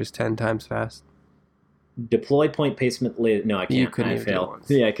lasers 10 times fast? Deploy point placement laser. No, I can't. You couldn't I even fail. do it once.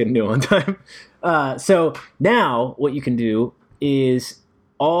 Yeah, I couldn't do it one time. So now what you can do is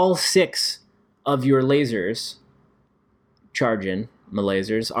all 6 of your lasers, charge-in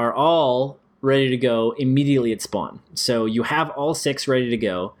lasers, are all ready to go immediately at spawn. So you have all 6 ready to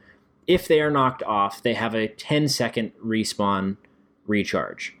go. If they are knocked off, they have a 10-second respawn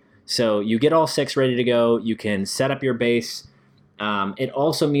recharge. So you get all 6 ready to go. You can set up your base. It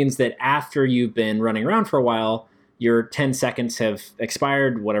also means that after you've been running around for a while, your 10 seconds have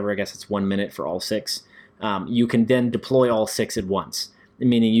expired, whatever, I guess it's 1 minute for all 6. You can then deploy all 6 at once,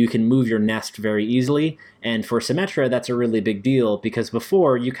 meaning you can move your nest very easily. And for Symmetra, that's a really big deal because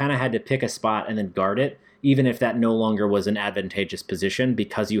before you kind of had to pick a spot and then guard it, even if that no longer was an advantageous position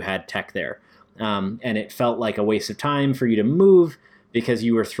because you had tech there. And it felt like a waste of time for you to move because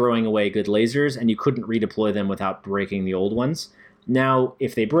you were throwing away good lasers and you couldn't redeploy them without breaking the old ones. Now,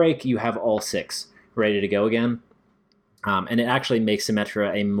 if they break, you have all 6 ready to go again. And it actually makes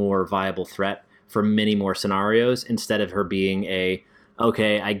Symmetra a more viable threat for many more scenarios instead of her being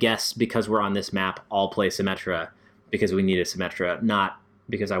okay, I guess because we're on this map, I'll play Symmetra because we need a Symmetra, not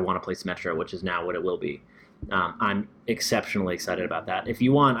because I want to play Symmetra, which is now what it will be. I'm exceptionally excited about that. If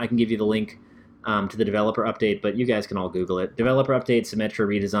you want, I can give you the link to the developer update, but you guys can all Google it. Developer update, Symmetra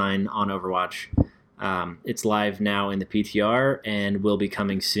redesign on Overwatch. It's live now in the PTR and will be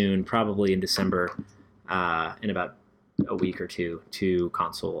coming soon, probably in December, in about a week or two, to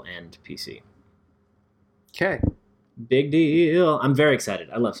console and PC. Okay. Big deal. I'm very excited.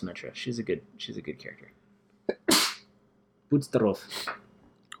 I love Symmetra. She's a good character. Butzdarov.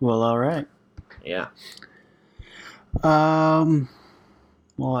 Well, all right. Yeah.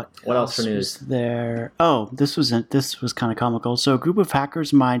 What else for news? Was there? Oh, this was kind of comical. So a group of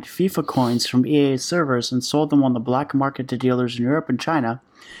hackers mined FIFA coins from EA's servers and sold them on the black market to dealers in Europe and China.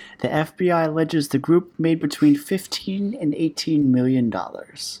 The FBI alleges the group made between $15 and $18 million.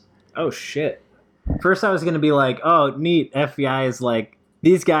 Oh shit. First I was going to be like, oh, neat. FBI is like,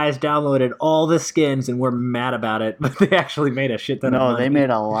 these guys downloaded all the skins and we're mad about it, but they actually made a shit ton of money. No, they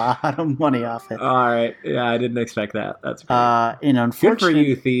made a lot of money off it. All right. Yeah, I didn't expect that. That's great. Good for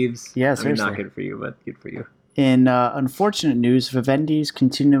you, thieves. Yeah, seriously. I mean, not good for you, but good for you. In unfortunate news, Vivendi's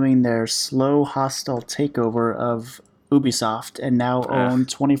continuing their slow, hostile takeover of Ubisoft and now own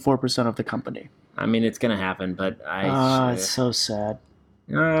 24% of the company. I mean, it's going to happen, but it's so sad.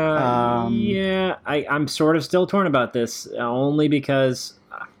 Yeah, I'm sort of still torn about this, only because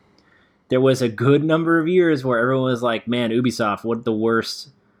there was a good number of years where everyone was like, man, Ubisoft, what the worst,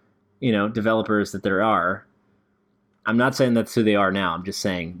 developers that there are. I'm not saying that's who they are now. I'm just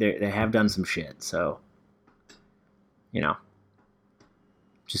saying they have done some shit. So,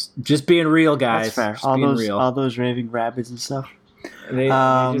 just being real, guys. That's fair. All those raving rabbits and stuff. They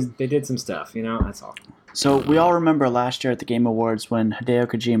did some stuff, that's all. So we all remember last year at the Game Awards when Hideo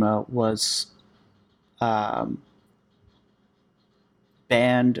Kojima was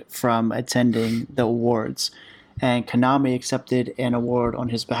banned from attending the awards. and Konami accepted an award on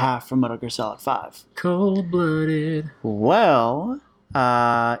his behalf for Metal Gear Solid 5. Cold-blooded. Well,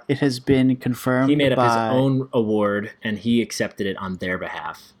 it has been confirmed He made up his by... own award, and he accepted it on their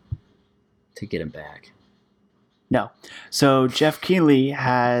behalf to get him back. No. So Jeff Keighley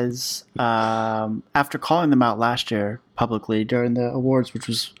has, after calling them out last year publicly during the awards, which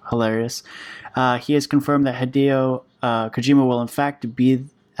was hilarious, he has confirmed that Hideo Kojima will in fact be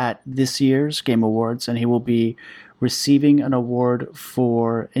at this year's Game Awards, and he will be receiving an award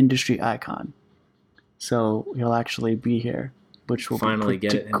for Industry Icon. So he'll actually be here, which will finally be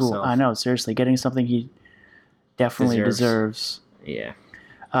get it cool. himself. I know, seriously, getting something he definitely deserves. Yeah.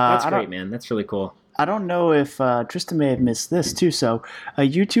 That's great, man. That's really cool. I don't know if Tristan may have missed this too. So, a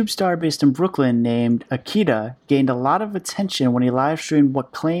YouTube star based in Brooklyn named Akita gained a lot of attention when he live streamed what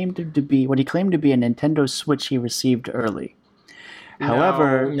he claimed to be a Nintendo Switch he received early.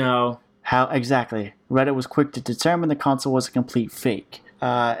 However, exactly? Reddit was quick to determine the console was a complete fake,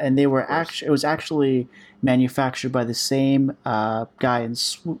 and they were it was actually manufactured by the same guy in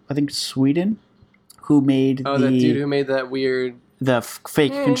I think Sweden, who made that dude who made that weird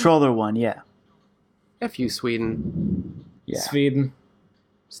fake controller one. Yeah. F you, Sweden. Yeah. Sweden.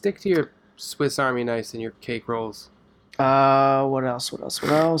 Stick to your Swiss Army knives and your cake rolls. What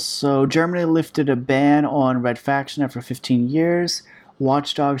else? So Germany lifted a ban on Red Faction after 15 years.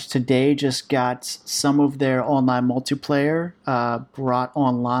 Watch Dogs today just got some of their online multiplayer brought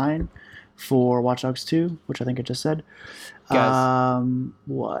online for Watch Dogs 2, which I think I just said. Guys,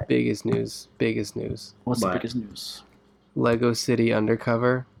 what? Biggest news. What's the biggest news? Lego City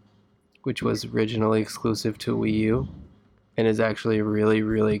Undercover, which was originally exclusive to Wii U and is actually a really,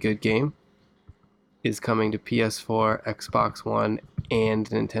 really good game, is coming to PS4, Xbox One, and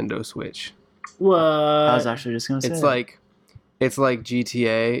Nintendo Switch. What? I was actually just going to say It's like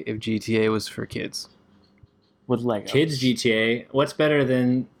GTA if GTA was for kids. With Lego. Kids GTA. What's better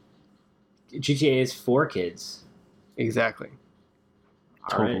than GTA is for kids? Exactly.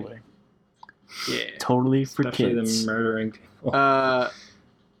 Totally. Right. Yeah. Totally for Especially kids. the murdering people.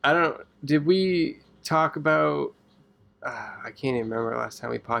 Did we talk about... I can't even remember last time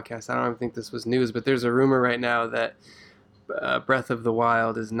we podcast. I don't even think this was news, but there's a rumor right now that Breath of the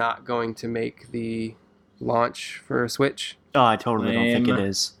Wild is not going to make the launch for Switch. Oh, I totally don't think it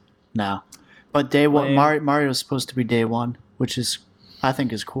is. No. But day one, Mario's supposed to be day one, which I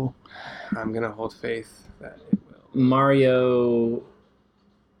think is cool. I'm going to hold faith that it will. Mario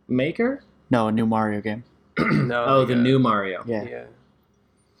Maker? No, a new Mario game. No. The new Mario. Yeah.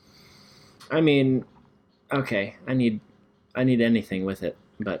 I mean, okay, I need anything with it,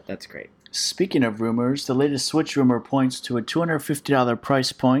 but that's great. Speaking of rumors, the latest Switch rumor points to a $250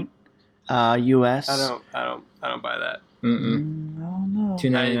 price point, US. I don't buy that. I don't know.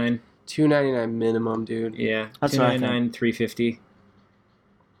 $299. $299 minimum, dude. Yeah, that's what I think. $350.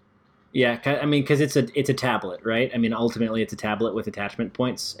 Yeah, I mean, because it's a tablet, right? I mean, ultimately, it's a tablet with attachment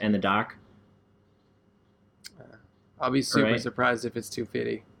points and the dock. I'll be super surprised if it's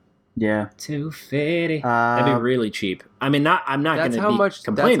 $250. Yeah, $250. That'd be really cheap. I mean, I'm not going to be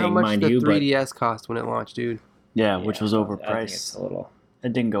complaining, that's how much mind the you, 3DS cost when it launched, dude. Yeah, which was overpriced. I think it's a little.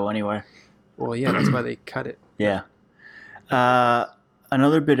 It didn't go anywhere. Well, yeah, that's why they cut it. Yeah.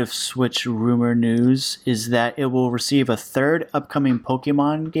 Another bit of Switch rumor news is that it will receive a third upcoming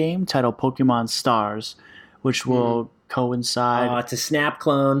Pokemon game titled Pokemon Stars, which will coincide. It's a Snap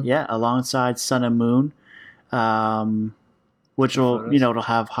clone. Yeah, alongside Sun and Moon, which will it'll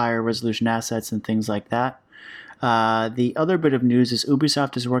have higher resolution assets and things like that. The other bit of news is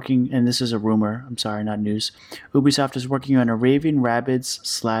Ubisoft is working, and this is a rumor. I'm sorry, not news. Ubisoft is working on a Raving Rabbids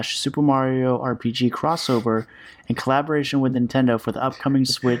 / Super Mario RPG crossover in collaboration with Nintendo for the upcoming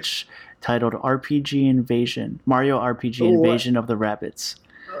Switch titled RPG Invasion, Mario RPG Invasion of the Rabbids.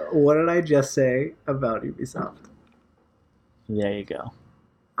 What did I just say about Ubisoft? There you go.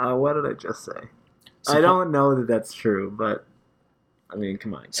 What did I just say? I don't know that that's true, but I mean,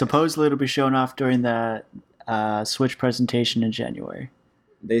 come on. Guys. Supposedly it'll be shown off during the Switch presentation in January.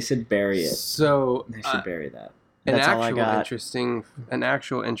 They should bury it. So they should bury that. An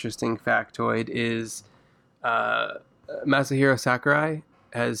actual interesting factoid is Masahiro Sakurai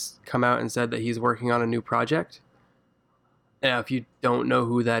has come out and said that he's working on a new project. Now, if you don't know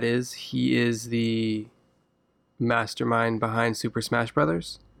who that is, he is the mastermind behind Super Smash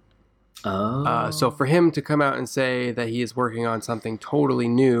Brothers. Oh. So for him to come out and say that he is working on something totally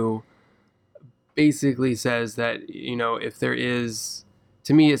new basically says that, if there is,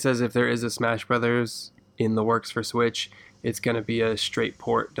 to me it says if there is a Smash Brothers in the works for Switch, it's going to be a straight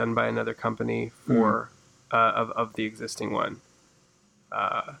port done by another company for of the existing one.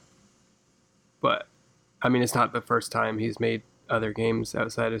 But I mean, it's not the first time he's made other games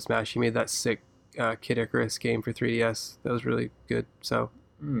outside of Smash. He made that sick Kid Icarus game for 3DS. That was really good. So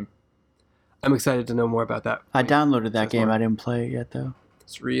I'm excited to know more about that. I downloaded that game. More. I didn't play it yet, though.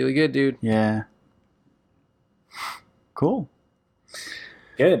 It's really good, dude. Yeah. Cool.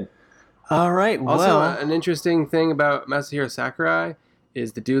 Good. All right. Also, Well, an interesting thing about Masahiro Sakurai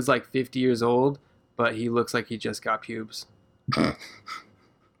is the dude's like 50 years old, but he looks like he just got pubes.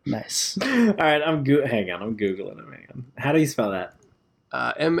 nice. All right, hang on, I'm Googling him. Hang on. How do you spell that?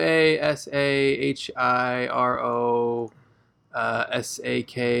 Masahiro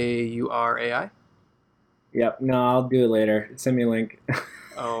Sakurai. Yep, no, I'll do it later. Send me a link.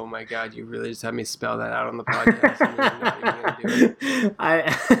 Oh my god, you really just had me spell that out on the podcast. I'm not even gonna do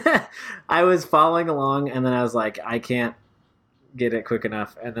it. I was following along, and then I was like, I can't get it quick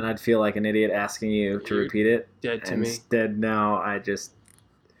enough, and then I'd feel like an idiot asking you to You're repeat it. dead to me. Instead, now I just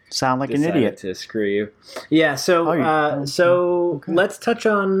Sound like an decided idiot. to screw you. Yeah. So, Okay. let's touch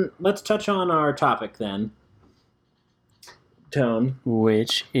on our topic then. Tone.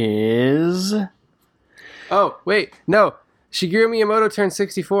 Which is... Oh, wait, no. Shigeru Miyamoto turned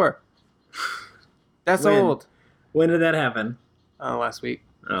 64. That's When? old. When did that happen? Last week.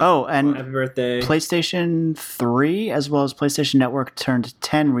 Oh, and happy birthday. PlayStation 3 as well as PlayStation Network turned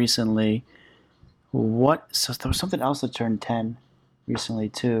 10 recently. So there was something else that turned 10 recently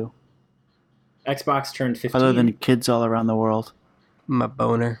too. Xbox turned 15. Other than kids all around the world. My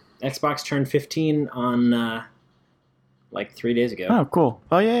boner. Xbox turned 15 on like 3 days ago. Oh, cool.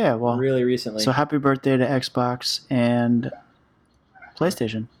 Oh, yeah. Well, Really recently. so happy birthday to Xbox and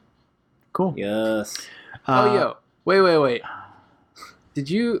PlayStation. Cool. Yes. Yo. Wait. Did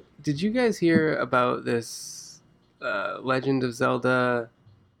you guys hear about this Legend of Zelda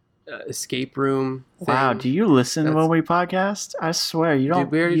escape room thing? Wow, do you listen That's- when we podcast? I swear you don't.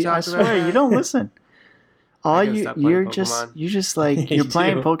 Did we already I talk about swear that? you don't listen. All I gotta stop playing you're Pokemon. just like You you're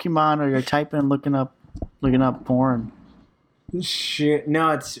playing do. Pokemon or you're typing and looking up porn. Shit.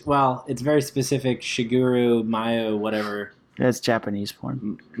 No, it's very specific. Shigeru, Mayo, whatever. That's Japanese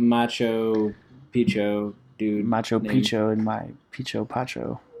porn. Macho, Picho, dude. Macho name. Picho and my Picho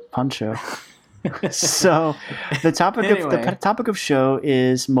Pacho Poncho. So the topic Anyway. the topic of show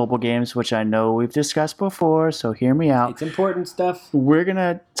is mobile games, which I know we've discussed before. So hear me out. It's important stuff. We're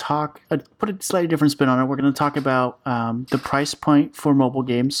gonna talk, put a slightly different spin on it. We're gonna talk about the price point for mobile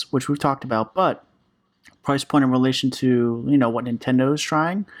games, which we've talked about, but price point in relation to what Nintendo is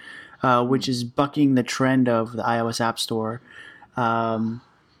trying, which is bucking the trend of the iOS App Store,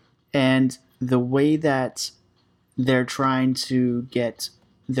 and the way that they're trying to get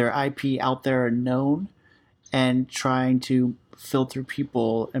their IP out there and known, and trying to filter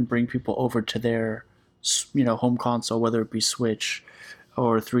people and bring people over to their home console, whether it be Switch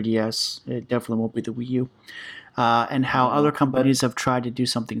or 3DS. It definitely won't be the Wii U. And how other companies have tried to do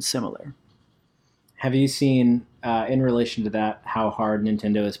something similar. Have you seen, in relation to that, how hard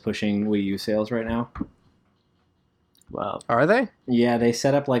Nintendo is pushing Wii U sales right now? Well, Are they? Yeah, they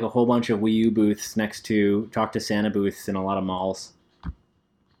set up like a whole bunch of Wii U booths next to Talk to Santa booths in a lot of malls.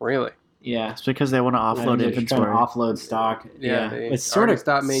 Really? Yeah. it's because they want to offload They're just trying to inventory. offload stock. Yeah, they It's sort already of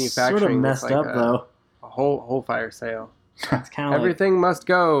stopped Sort of manufacturing. messed It's like up though. A whole fire sale. It's kind of Everything must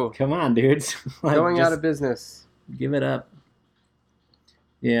go. like, come on, dudes. Like, Going out just of business. give it up.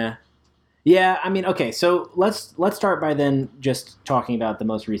 Yeah. Yeah, I mean, okay, so let's start by then just talking about the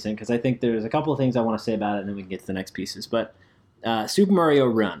most recent, because I think there's a couple of things I want to say about it, and then we can get to the next pieces. But Super Mario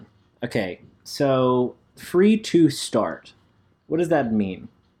Run. Okay, so free to start. What does that mean?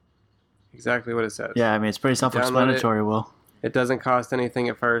 Exactly what it says. Yeah, I mean, it's pretty self-explanatory, Will. It doesn't cost anything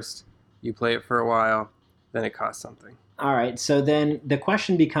at first. You play it for a while, then it costs something. All right, so then the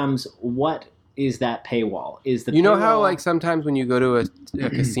question becomes, what is that paywall? Is the You know how paywall- like sometimes when you go to a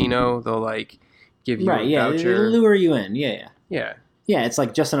casino, they'll like give you right? a Yeah, they voucher. lure you in. Yeah. Yeah. It's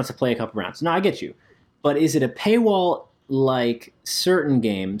like just enough to play a couple rounds. No, I get you, but is it a paywall like certain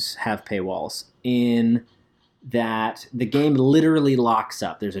games have paywalls in that the game literally locks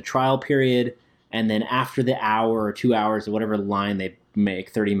up? There's a trial period, and then after the hour or 2 hours or whatever line they make,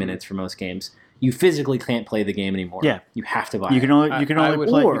 30 minutes for most games, you physically can't play the game anymore. Yeah. You have to buy You it. can only I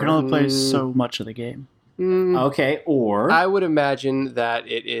would- play so much of the game. Okay, or I would imagine that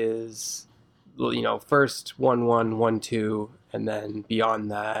it is, first 1-1, 1-2, and then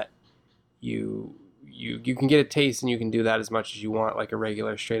beyond that, you can get a taste and you can do that as much as you want, like a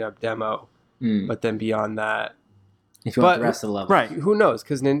regular straight up demo. But then beyond that, if you want the rest of the levels. Right. Who knows?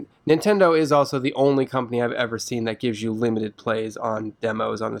 Because Nintendo is also the only company I've ever seen that gives you limited plays on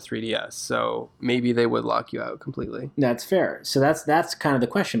demos on the 3DS. So maybe they would lock you out completely. That's fair. So that's kind of the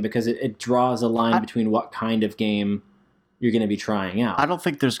question, because it draws a line between what kind of game you're going to be trying out. I don't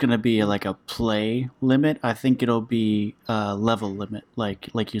think there's going to be like a play limit. I think it'll be a level limit.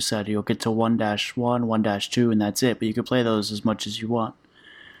 Like you said, you'll get to 1-1, 1-2, and that's it. But you can play those as much as you want.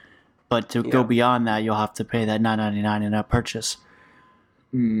 But to go beyond that, you'll have to pay that $9.99 in that purchase,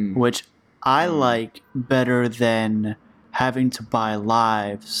 which I like better than having to buy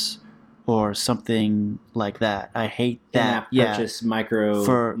lives or something like that. I hate that. In-app purchase, micro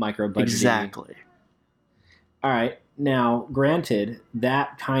budgeting. Exactly. All right. Now, granted,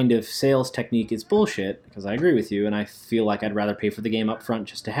 that kind of sales technique is bullshit, because I agree with you, and I feel like I'd rather pay for the game up front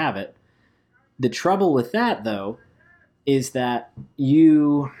just to have it. The trouble with that, though, is that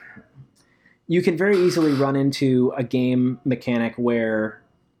you can very easily run into a game mechanic where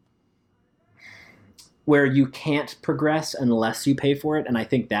you can't progress unless you pay for it, and I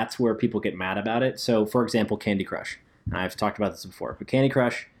think that's where people get mad about it. So, for example, Candy Crush. I've talked about this before, but Candy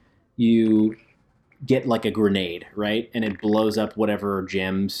Crush, you get like a grenade, right? And it blows up whatever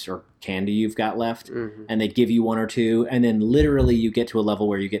gems or candy you've got left, and they give you one or two, and then literally you get to a level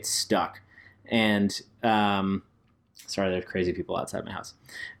where you get stuck. And sorry, there's crazy people outside my house.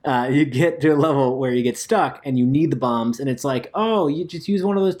 You get to a level where you get stuck and you need the bombs, and it's like, oh, you just use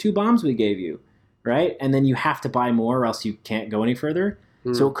one of those 2 bombs we gave you, right? And then you have to buy more or else you can't go any further.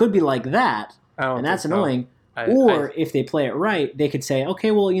 So it could be like that, and that's annoying. If they play it right, they could say,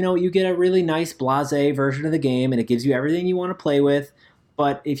 okay, well, you get a really nice blasé version of the game, and it gives you everything you want to play with,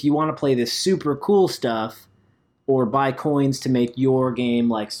 but if you want to play this super cool stuff, or buy coins to make your game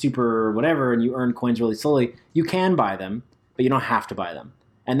like super whatever, and you earn coins really slowly, you can buy them, but you don't have to buy them.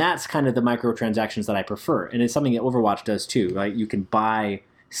 And that's kind of the microtransactions that I prefer. And it's something that Overwatch does too, right? You can buy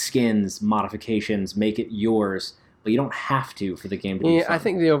skins, modifications, make it yours, but you don't have to for the game to be fun. I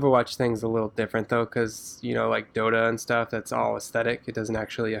think the Overwatch thing's a little different though, because, like Dota and stuff, that's all aesthetic. It doesn't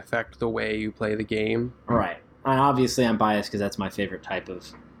actually affect the way you play the game. Right. And obviously I'm biased because that's my favorite type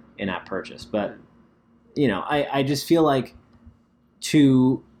of in-app purchase, but I just feel like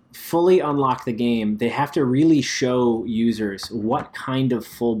to fully unlock the game, they have to really show users what kind of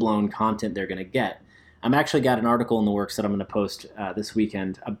full-blown content they're going to get. I'm actually got an article in the works that I'm going to post this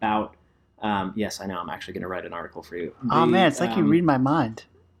weekend about, yes, I know, I'm actually going to write an article for you. Oh man, it's like you read my mind.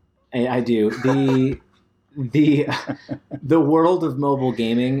 I do. The world of mobile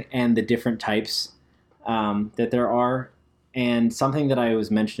gaming and the different types that there are, and something that I was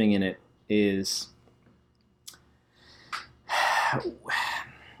mentioning in it is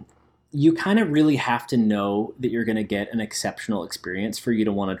you kind of really have to know that you're going to get an exceptional experience for you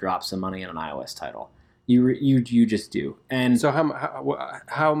to want to drop some money on an iOS title. You just do. And so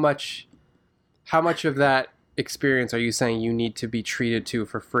how much of that experience are you saying you need to be treated to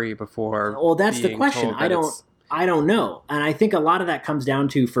for free before? Well, that's the question. I don't know. And I think a lot of that comes down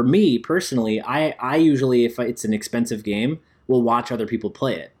to, for me personally, I usually, if it's an expensive game, will watch other people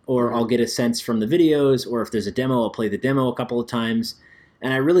play it, or I'll get a sense from the videos, or if there's a demo, I'll play the demo a couple of times.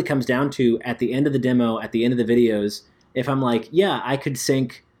 And it really comes down to, at the end of the demo, at the end of the videos, if I'm like, yeah, I could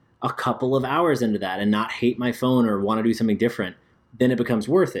sink a couple of hours into that and not hate my phone or want to do something different, then it becomes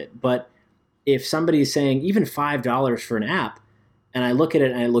worth it. But if somebody's saying even $5 for an app, and I look at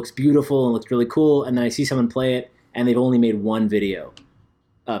it and it looks beautiful and looks really cool, and then I see someone play it and they've only made one video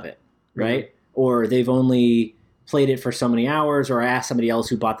of it, right? Mm-hmm. Or they've only played it for so many hours, or I asked somebody else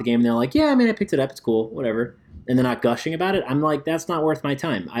who bought the game and they're like, yeah, I mean, I picked it up, it's cool, whatever. And they're not gushing about it. I'm like, that's not worth my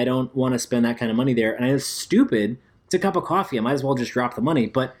time. I don't want to spend that kind of money there. And it's stupid. It's a cup of coffee. I might as well just drop the money.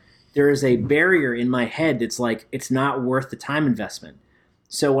 But there is a barrier in my head that's like, it's not worth the time investment.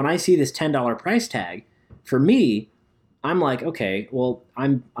 So when I see this $10 price tag, for me, I'm like, okay, well,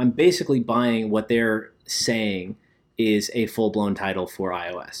 I'm basically buying what they're saying is a full-blown title for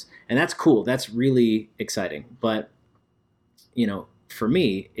iOS. And that's cool. That's really exciting. But, for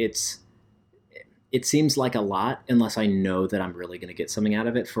me, it seems like a lot unless I know that I'm really going to get something out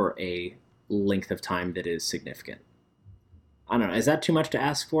of it for a length of time that is significant. I don't know. Is that too much to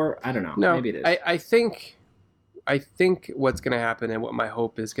ask for? I don't know. No, maybe it is. I think what's going to happen, and what my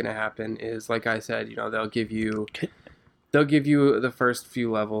hope is going to happen, is, like I said, they'll give you the first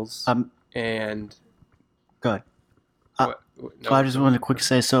few levels, and go ahead. I just wanted to quick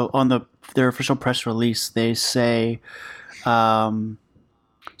say, so on their official press release, they say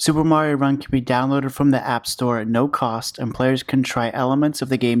Super Mario Run can be downloaded from the App Store at no cost, and players can try elements of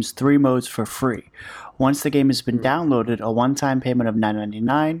the game's 3 modes for free. Once the game has been downloaded, a one-time payment of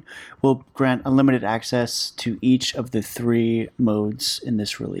 $9.99 will grant unlimited access to each of the 3 modes in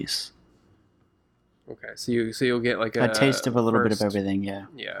this release. Okay, so you'll get like A taste of a little bit of everything, yeah.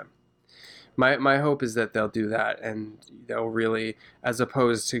 Yeah. My hope is that they'll do that, and they'll really, as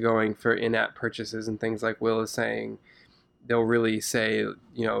opposed to going for in-app purchases and things like Will is saying, they'll really say,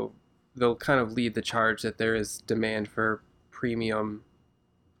 they'll kind of lead the charge that there is demand for premium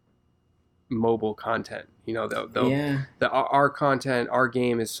mobile content. Our content, our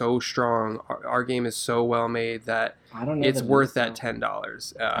game is so strong, our game is so well made that I don't know it's worth that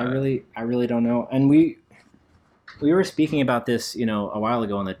 $10. I really don't know. And we were speaking about this, a while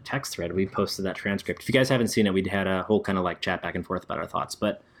ago on the text thread. We posted that transcript. If you guys haven't seen it, we had a whole kind of like chat back and forth about our thoughts.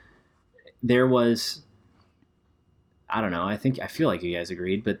 But there was, I don't know, I feel like you guys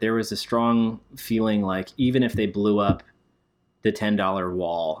agreed, but there was a strong feeling like even if they blew up the $10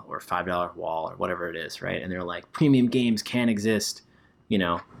 wall or $5 wall or whatever it is, right? And they're like, premium games can't exist.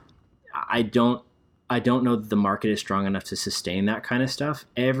 I don't know that the market is strong enough to sustain that kind of stuff.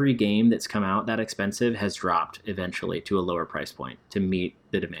 Every game that's come out that expensive has dropped eventually to a lower price point to meet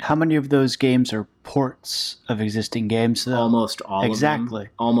the demand. How many of those games are ports of existing games, though? Almost all exactly. of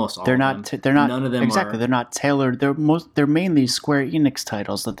them. Almost all they're of not, them. They're not. None of them exactly. are. They're not tailored. They're mainly Square Enix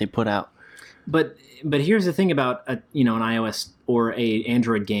titles that they put out. But here's the thing about an iOS or a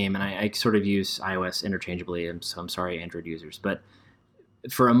Android game, and I sort of use iOS interchangeably, so I'm sorry, Android users. But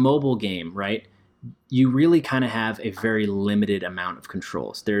for a mobile game, right, you really kind of have a very limited amount of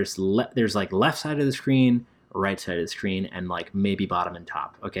controls. There's like left side of the screen, right side of the screen, and like maybe bottom and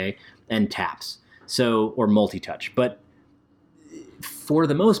top, okay, and taps. So, or multi-touch. But for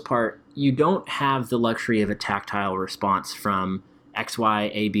the most part, you don't have the luxury of a tactile response from X, Y,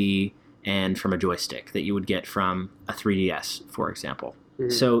 A, B, and from a joystick that you would get from a 3DS, for example. Mm-hmm.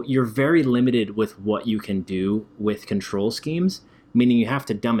 So you're very limited with what you can do with control schemes, meaning you have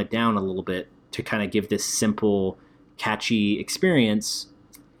to dumb it down a little bit to kind of give this simple, catchy experience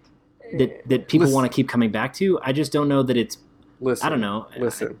that people want to keep coming back to. I just don't know that it's, I don't know.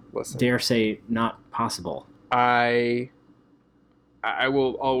 Listen. Dare say not possible. I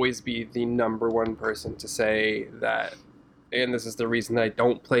will always be the number one person to say that, and this is the reason that I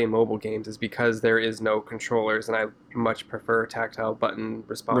don't play mobile games, is because there is no controllers, and I much prefer tactile button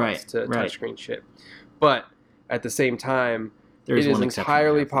response to touchscreen shit. But at the same time, it is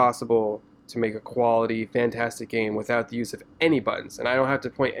entirely possible to make a quality, fantastic game without the use of any buttons. And I don't have to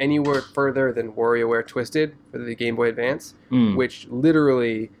point anywhere further than WarioWare Twisted for the Game Boy Advance, which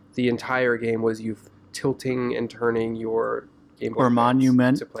literally the entire game was you tilting and turning your Game Boy or Advance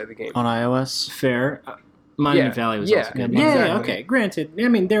Monument to play the game on iOS. Fair. Monument Valley was also good. Yeah, okay. Granted. I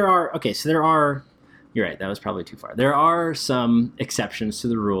mean, there are... You're right, that was probably too far. There are some exceptions to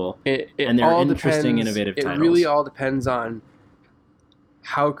the rule, and they're interesting, innovative titles. It really all depends on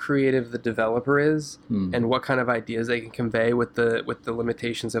how creative the developer is and what kind of ideas they can convey with the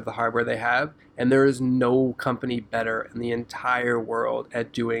limitations of the hardware they have. And there is no company better in the entire world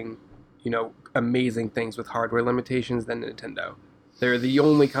at doing, amazing things with hardware limitations than Nintendo. They're the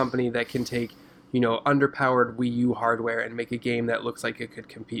only company that can take, underpowered Wii U hardware and make a game that looks like it could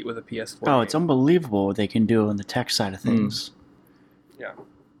compete with a PS4 Oh, game. it's unbelievable what they can do on the tech side of things. Yeah.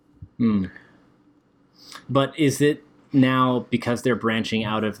 But is it now, because they're branching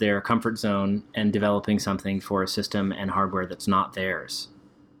out of their comfort zone and developing something for a system and hardware that's not theirs,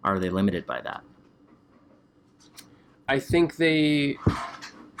 are they limited by that? I think they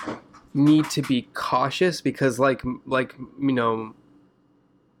need to be cautious because like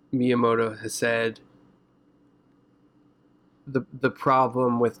Miyamoto has said, the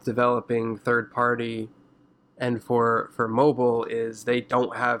problem with developing third party and for mobile is they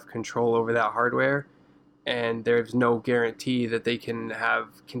don't have control over that hardware, and there's no guarantee that they can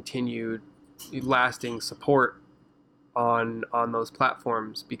have continued lasting support on those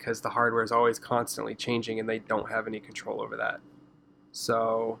platforms because the hardware is always constantly changing and they don't have any control over that.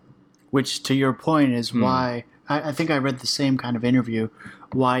 So, which to your point is why I think I read the same kind of interview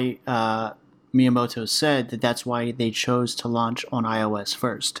why Miyamoto said that's why they chose to launch on iOS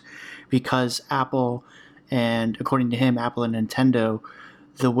first, because Apple and, according to him, Apple and Nintendo,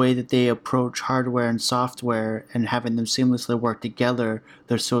 the way that they approach hardware and software and having them seamlessly work together,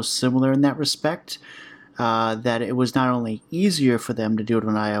 they're so similar in that respect that it was not only easier for them to do it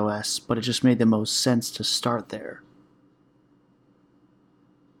on iOS, but it just made the most sense to start there.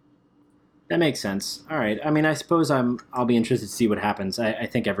 That makes sense. All right. I mean, I suppose I'll be interested to see what happens. I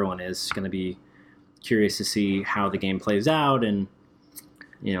think everyone is going to be curious to see how the game plays out, and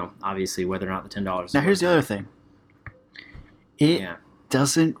obviously whether or not the $10. Now, here's the other thing. It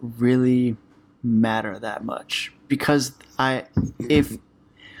doesn't really matter that much because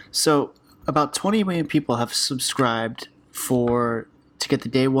about 20 million people have subscribed to get the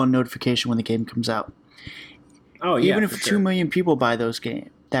day one notification when the game comes out. Oh yeah. Even if 2 million people buy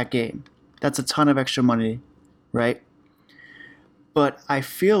that game, that's a ton of extra money, right? But I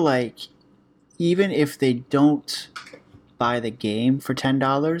feel like even if they don't buy the game for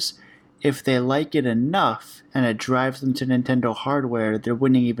 $10, if they like it enough and it drives them to Nintendo hardware, they're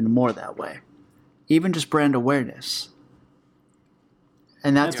winning even more that way. Even just brand awareness.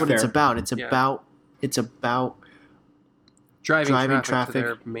 And that's what it's about. It's about driving traffic to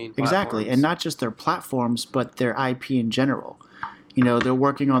their main platforms. Exactly, and not just their platforms, but their IP in general. They're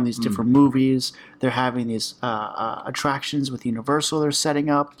working on these different movies. They're having these attractions with Universal. They're setting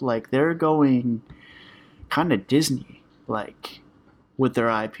up like they're going kind of Disney like with their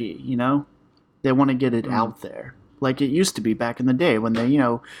IP. They want to get it out there like it used to be back in the day when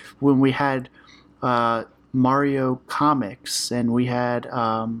when we had Mario comics and we had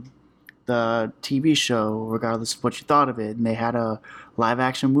the TV show, regardless of what you thought of it, and they had a live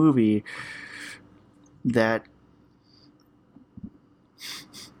action movie that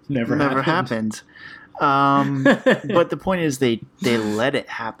never happened. But the point is they let it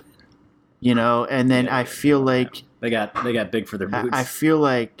happen, and then I feel like they got big for their boots. I feel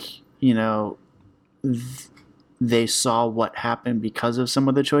like they saw what happened because of some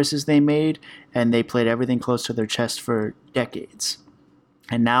of the choices they made, and they played everything close to their chest for decades.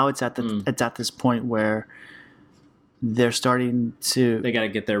 And now it's at this point where they're starting to... They got to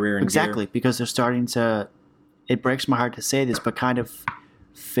get their rear end Exactly, gear. because they're starting to... It breaks my heart to say this, but kind of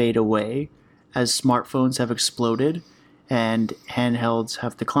fade away as smartphones have exploded and handhelds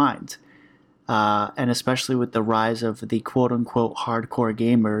have declined. And especially with the rise of the quote-unquote hardcore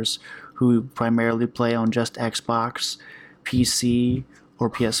gamers who primarily play on just Xbox, PC, or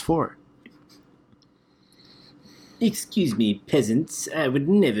PS4. Excuse me, peasants. I would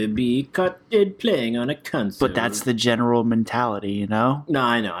never be caught dead playing on a console. But that's the general mentality, No,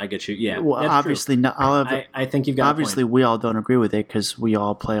 I know. I get you. Yeah. Well, obviously, not all of it. I think you've got. Obviously, we all don't agree with it because we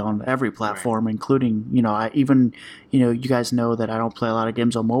all play on every platform, right. Including you guys know that I don't play a lot of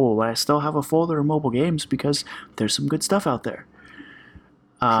games on mobile, but I still have a folder of mobile games because there's some good stuff out there.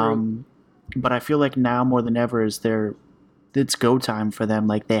 But I feel like now more than ever it's go time for them.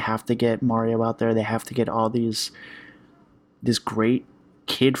 Like they have to get Mario out there. They have to get all this great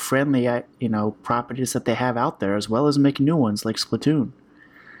kid friendly properties that they have out there, as well as make new ones like Splatoon.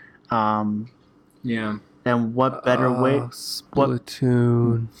 Yeah. And what better way?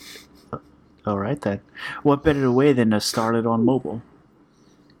 Splatoon. All right then. What better way than to start it on mobile?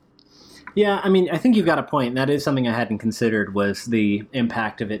 Yeah, I mean, I think you've got a point. That is something I hadn't considered, was the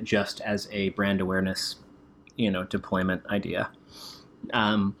impact of it just as a brand awareness, deployment idea.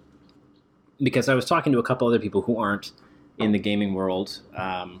 Because I was talking to a couple other people who aren't in the gaming world,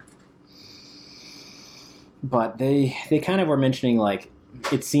 but they kind of were mentioning, like,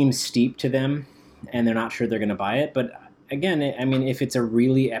 it seems steep to them, and they're not sure they're going to buy it. But again, if it's a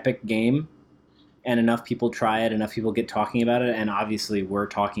really epic game, and enough people try it, enough people get talking about it, and obviously we're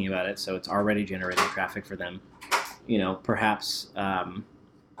talking about it, so it's already generating traffic for them. Perhaps they're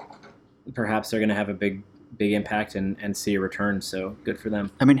going to have a big impact and see a return. So good for them.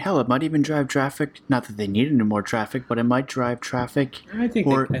 I mean, hell, it might even drive traffic. Not that they need any more traffic, but it might drive traffic. I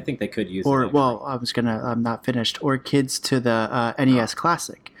think they could use or, it. Well, I'm not finished. Or kids to the NES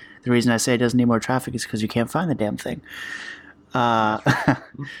Classic. The reason I say it doesn't need more traffic is because you can't find the damn thing.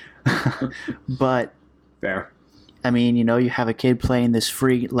 But fair. I mean, you have a kid playing this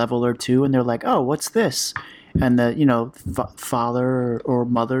free level or two, and they're like, "Oh, what's this?" And the father or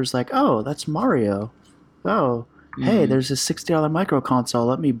mother's like, "Oh, that's Mario. Oh, hey, there's a $60 micro console.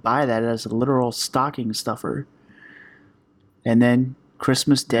 Let me buy that as a literal stocking stuffer." And then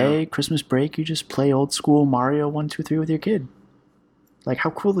Christmas Day, Christmas break, you just play old school Mario 1, 2, 3 with your kid. Like, how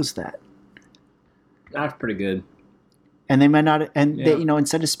cool is that? That's pretty good. And they might not, they,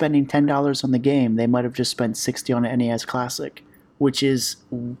 instead of spending $10 on the game, they might have just spent $60 on an NES Classic, which is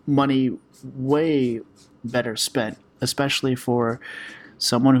money way better spent, especially for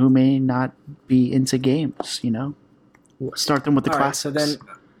someone who may not be into games. Start them with the classics. Right, so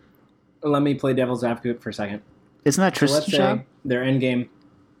then, let me play devil's advocate for a second. Isn't that Tristan's job? Let's say their end game.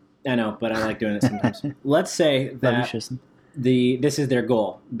 I know, but I like doing it sometimes. Let's say that this is their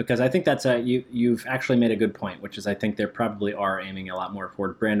goal, because I think that's you've actually made a good point, which is I think they probably are aiming a lot more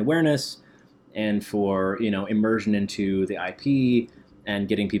for brand awareness and for immersion into the IP and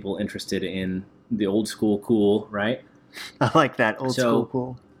getting people interested in the old school cool, right? I like that old school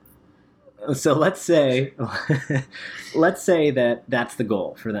cool. So let's say that that's the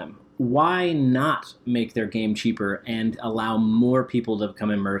goal for them. Why not make their game cheaper and allow more people to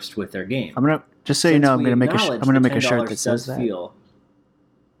become immersed with their game? I'm gonna just so you know, I'm gonna make a shirt that says that. Old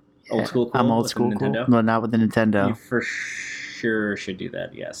school cool. I'm old school cool. Nintendo? No, not with the Nintendo. You for sure should do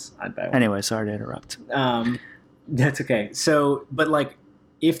that. Yes, I'd buy one. Anyway, sorry to interrupt. That's okay. So, but like,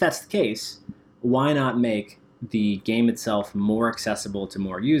 if that's the case, why not make the game itself more accessible to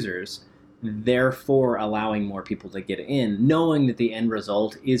more users? Therefore, allowing more people to get in, knowing that the end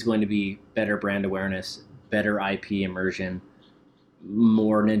result is going to be better brand awareness, better IP immersion,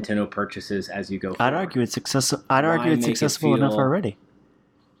 more Nintendo purchases as you go forward. I'd argue it's accessible enough already.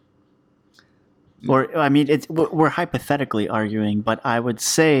 Or I mean, we're hypothetically arguing, but I would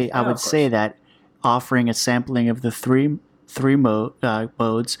say that offering a sampling of the three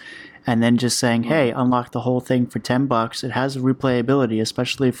modes, and then just saying, "Hey, unlock the whole thing for $10. It has replayability,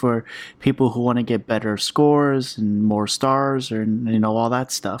 especially for people who want to get better scores and more stars, or all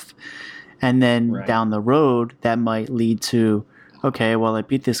that stuff." And then down the road, that might lead to, okay, well, I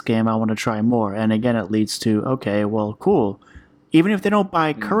beat this game, I want to try more. And again, it leads to, okay, well, cool. Even if they don't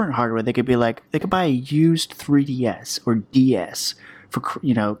buy current hardware, they could buy a used 3DS or DS for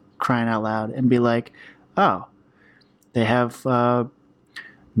crying out loud, and be like, oh, they have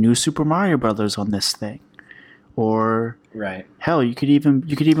new Super Mario Brothers on this thing, or hell, you could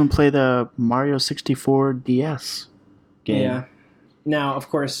even play the Mario 64 DS game. Yeah. Now, of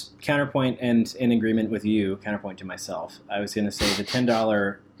course, counterpoint and in agreement with you, counterpoint to myself, I was going to say the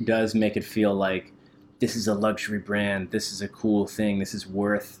 $10 does make it feel like this is a luxury brand. This is a cool thing. This is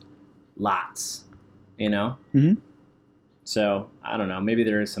worth lots, Mm-hmm. So, I don't know. Maybe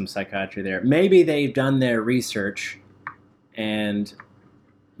there is some psychiatry there. Maybe they've done their research, and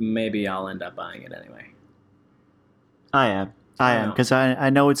maybe I'll end up buying it anyway. I am, because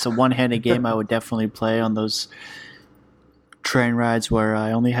I know it's a one-handed game. I would definitely play on those train rides where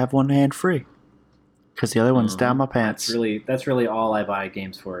I only have one hand free, because the other one's down my pants. That's really all I buy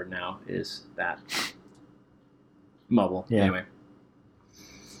games for now, is that mobile. Yeah. Anyway.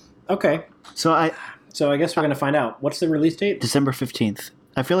 Okay. So I guess we're going to find out. What's the release date? December 15th.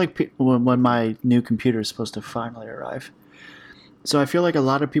 I feel like when my new computer is supposed to finally arrive. So I feel like a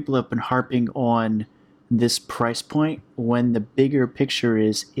lot of people have been harping on this price point, when the bigger picture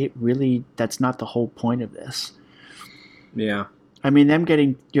is that's not the whole point of this. Yeah. I mean, them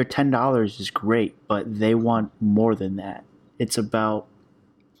getting your $10 is great, but they want more than that. It's about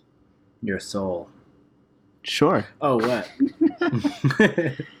your soul. Sure. Oh, what?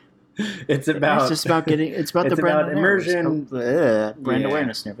 It's just about the brand immersion, brand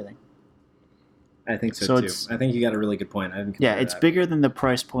awareness and everything. I think so too. I think you got a really good point. It's bigger than the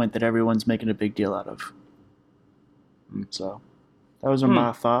price point that everyone's making a big deal out of. So, those are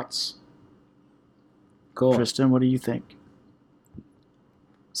my thoughts. Cool. Tristan, what do you think?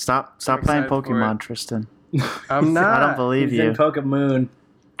 Stop playing Pokemon, Tristan. I'm not. I don't believe you. In Pokemon.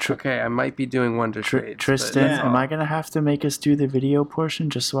 Okay, I might be doing Wonder Trades. Tristan, am I gonna have to make us do the video portion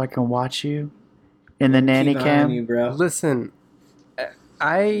just so I can watch you in the nanny cam? You, bro. Listen,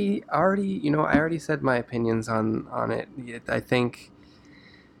 I already said my opinions on it. I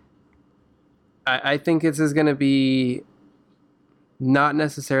think this is gonna be not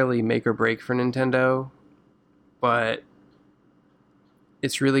necessarily make or break for Nintendo, but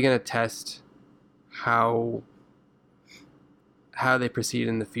it's really gonna test how they proceed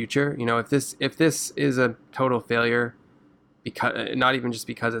in the future. If this is a total failure, because not even just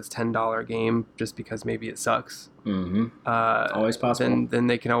because it's $10 game, just because maybe it sucks. Mm-hmm. Always possible. Then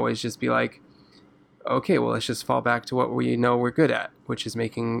they can always just be like, okay, well, let's just fall back to what we know we're good at, which is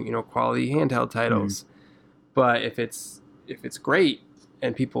making quality handheld titles. But if it's great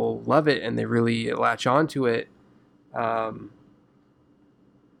and people love it and they really latch onto it, that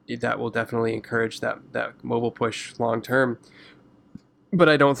will definitely encourage that mobile push long term. But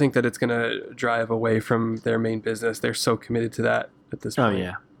I don't think that it's going to drive away from their main business. They're so committed to that at this point. Oh,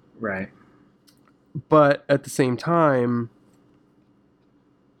 yeah. Right. But at the same time,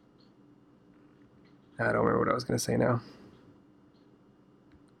 I don't remember what I was going to say now.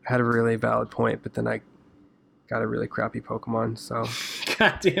 I had a really valid point, but then I got a really crappy Pokemon, so...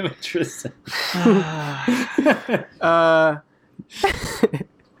 God damn it, Tristan. All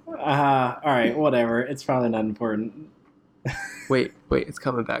right, whatever. It's probably not important. Wait, it's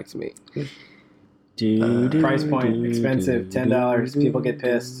coming back to me. Price point, expensive, $10. People get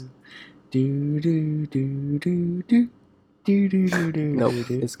pissed. Nope,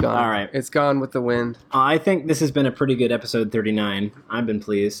 it's gone. All right. It's gone with the wind. I think this has been a pretty good episode 39. I've been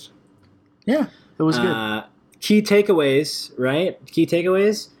pleased. Yeah, it was good. key takeaways, right? Key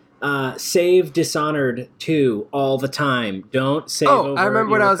takeaways. Save Dishonored 2 all the time. Don't save over I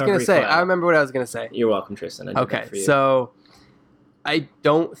remember what your I was going to recovery say. file. I remember what I was going to say. You're welcome, Tristan. I did that for you. So I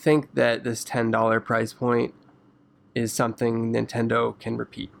don't think that this $10 price point is something Nintendo can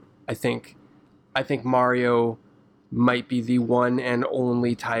repeat. I think Mario might be the one and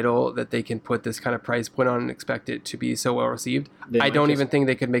only title that they can put this kind of price point on and expect it to be so well received. I don't even think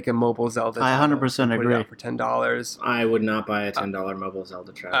they could make a mobile Zelda. I 100% agree. Put it out for $10. I would not buy a $10 mobile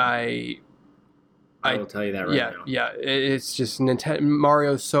Zelda title. I will tell you that right now. Yeah, it's just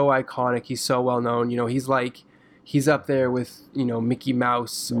Mario's so iconic. He's so well known. You know, he's up there with, you know, Mickey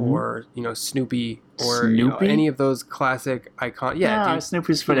Mouse or, you know, Snoopy or you know, any of those classic icon. Yeah, dude.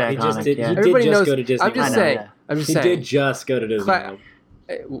 Snoopy's pretty iconic. He did just go to Disney I'm just World. saying. He did just go to Disney World.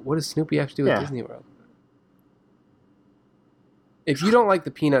 What does Snoopy have to do with Disney World? If you don't like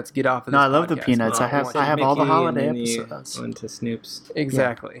the Peanuts, get off of this. No, I love podcast. the Peanuts. I have all the holiday episodes. Went to Snoop's.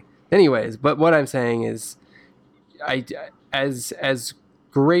 Exactly. Yeah. Anyways, but what I'm saying is, as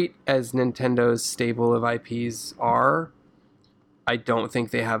great as Nintendo's stable of IPs are, I don't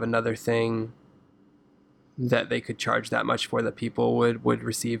think they have another thing that they could charge that much for that people would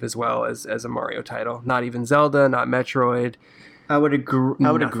receive as well as a Mario title. Not even Zelda, not Metroid. I would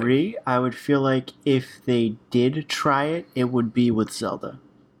agree. I would feel like if they did try it, it would be with Zelda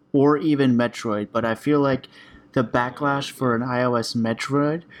or even Metroid. But I feel like the backlash for an iOS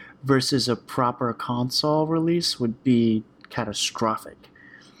Metroid versus a proper console release would be catastrophic.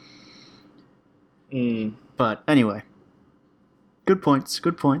 But anyway, good points.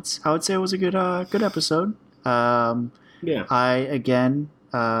 I would say it was a good episode. I again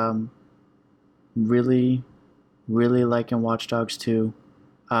really liking Watch Dogs 2.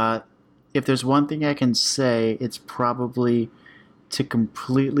 If there's one thing I can say, it's probably to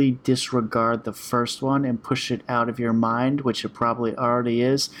completely disregard the first one and push it out of your mind, which it probably already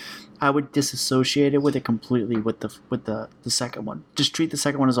is. I would disassociate it with it completely with the second one. Just treat the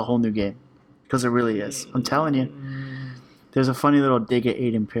second one as a whole new game, because it really is. I'm telling you. There's a funny little dig at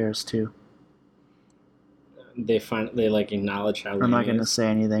Aiden Pierce too. They like acknowledge how. I'm not going to say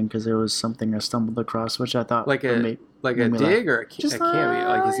anything because there was something I stumbled across, which I thought like a dig or a cameo.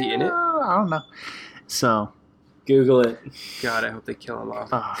 Like, is he in it? I don't know. So, Google it. God, I hope they kill him off.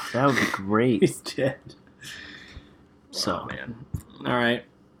 Oh, that would be great. He's dead. So, man. All right.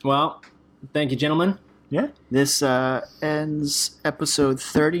 Well, thank you, gentlemen. Yeah. This ends episode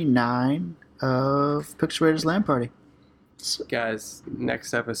 39 of Pixel LAN Party. So, guys,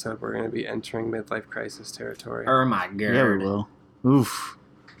 next episode we're going to be entering midlife crisis territory. Oh my god. Yeah, we will. Oof.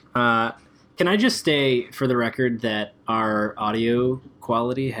 Can I just say for the record that our audio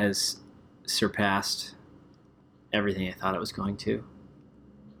quality has surpassed everything I thought it was going to.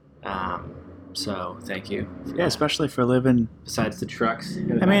 So thank you. Yeah, especially for living. Besides the trucks. I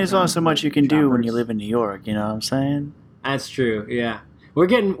mean, there's only so much you can do when you live in New York. You know what I'm saying? That's true. Yeah, we're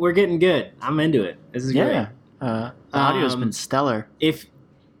getting good. I'm into it. This is great. The audio's been stellar. If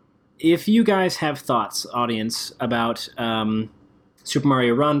you guys have thoughts, audience, about Super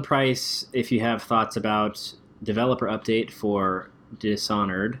Mario Run price, if you have thoughts about developer update for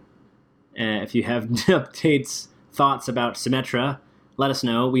Dishonored, if you have thoughts about Symmetra, let us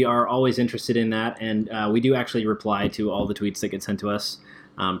know. We are always interested in that, and we do actually reply to all the tweets that get sent to us,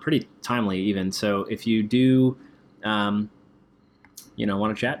 pretty timely even. So if you do,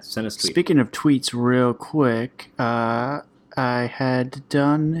 want to chat, send us a tweet. Speaking of tweets, real quick, I had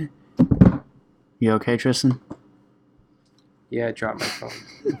done. You okay, Tristan? Yeah, I dropped my phone.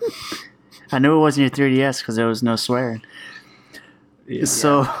 I knew it wasn't your 3DS because there was no swearing. Yeah.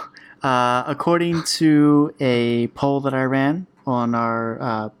 So, according to a poll that I ran on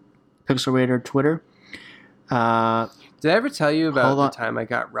our Pixel Raider Twitter. Did I ever tell you about the time I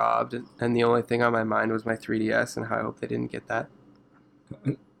got robbed and the only thing on my mind was my 3DS and how I hope they didn't get that?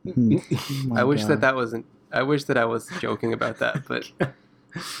 I wish that I was joking about that, but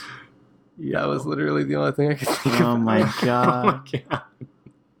that was literally the only thing I could think of. Oh my god.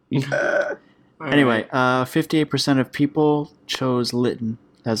 Anyway, 58% of people chose Litten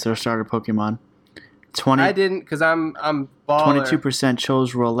as their starter Pokemon. I didn't, because I'm baller. 22%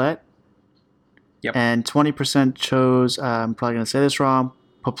 chose Roulette. Yep. And 20% chose, I'm probably going to say this wrong,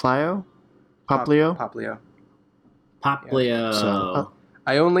 Poplio? Poplio. Yeah. So,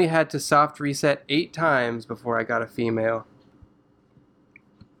 I only had to soft reset 8 times before I got a female.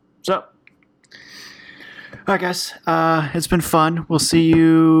 So, all right, guys. It's been fun. We'll see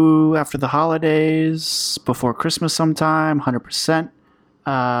you after the holidays, before Christmas sometime, 100%.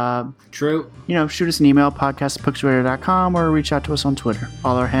 True. Shoot us an email, podcast@pooksradar.com, or reach out to us on Twitter.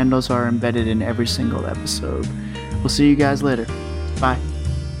 All our handles are embedded in every single episode. We'll see you guys later. Bye.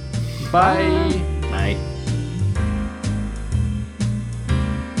 Bye.